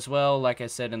as well, like I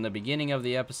said in the beginning of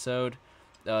the episode,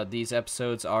 these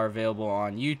episodes are available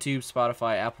on YouTube,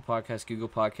 Spotify, Apple Podcasts, Google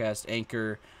Podcasts,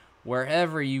 Anchor,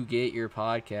 wherever you get your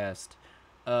podcast.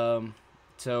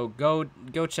 So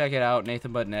go check it out,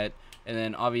 NathanButtNet. And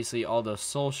then obviously all the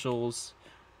socials,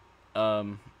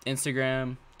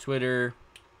 Instagram, Twitter,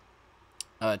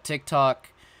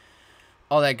 TikTok,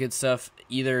 all that good stuff.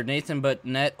 Either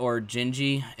NathanButtNet or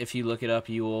Gingy. If you look it up,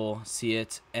 you will see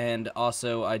it. And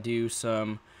also, I do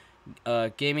some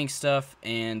gaming stuff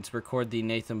and record the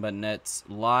NathanButtNets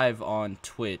live on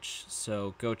Twitch.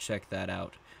 So go check that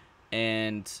out.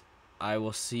 And I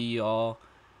will see y'all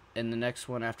in the next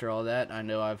one after all that. I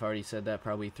know I've already said that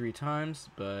probably 3 times,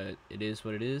 but it is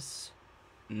what it is.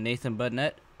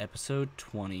 NathanButtNet, episode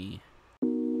 20.